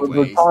defender. Anyways,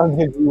 Bertans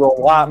gives you a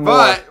lot more.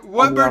 But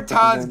what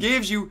Bertans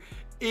gives you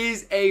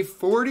is a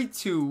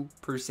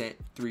 42%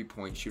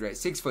 three-point shooter at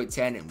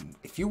 6'10", and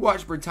if you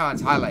watch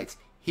Bertans highlights,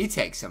 he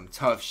takes some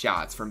tough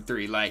shots from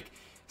three, like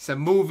some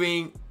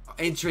moving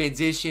in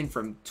transition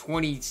from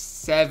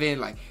 27.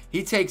 Like,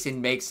 he takes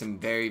and makes some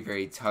very,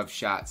 very tough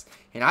shots.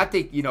 And I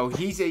think,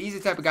 he's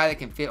the type of guy that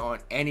can fit on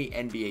any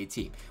NBA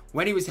team.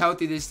 When he was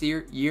healthy this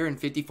year in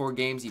 54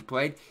 games he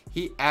played,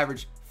 he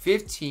averaged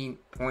 15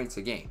 points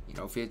a game.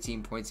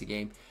 15 points a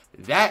game.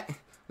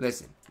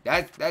 That's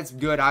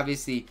good.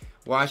 Obviously,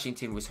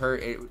 Washington was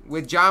hurt.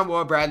 With John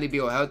Wall, Bradley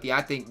Beal healthy,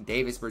 I think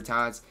Davis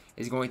Bertans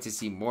is going to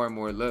see more and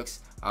more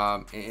looks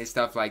and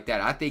stuff like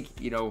that. I think,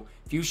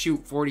 if you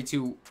shoot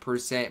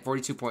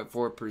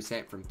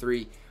 42.4% from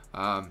three,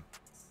 at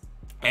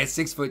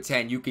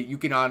 6'10", you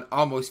can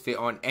almost fit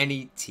on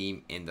any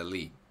team in the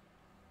league.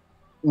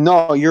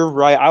 No, you're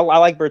right. I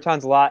like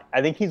Bertans a lot.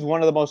 I think he's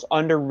one of the most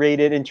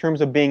underrated in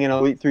terms of being an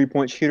elite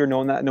 3-point shooter,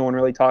 knowing that no one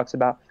really talks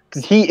about.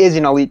 Because he is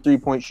an elite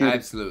 3-point shooter.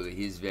 Absolutely.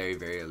 He's very,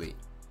 very elite.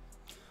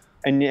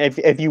 And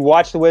if you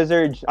watch the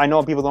Wizards, I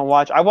know people don't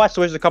watch. I watched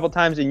the Wizards a couple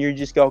times, and you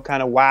just go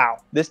kind of, wow.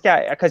 This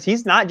guy, because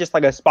he's not just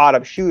like a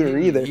spot-up shooter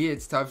either. He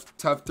hits tough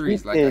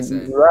threes, like I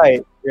said.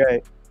 Right.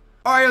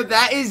 All right,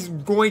 that is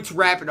going to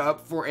wrap it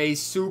up for a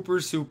super,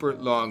 super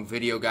long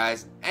video,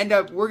 guys.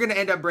 We're going to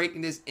end up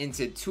breaking this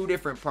into 2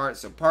 different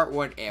parts, so part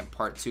 1 and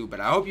part 2. But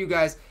I hope you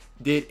guys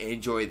did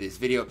enjoy this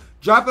video.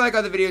 Drop a like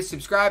on the video,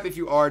 subscribe if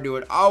you are new,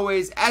 and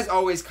as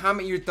always,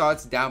 comment your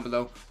thoughts down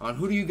below on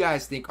who do you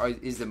guys think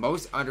is the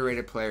most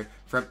underrated player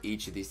from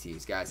each of these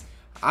teams, guys.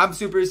 I'm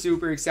super,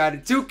 super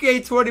excited.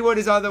 2K21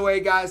 is on the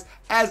way, guys.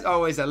 As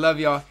always, I love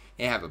y'all,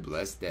 and have a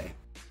blessed day.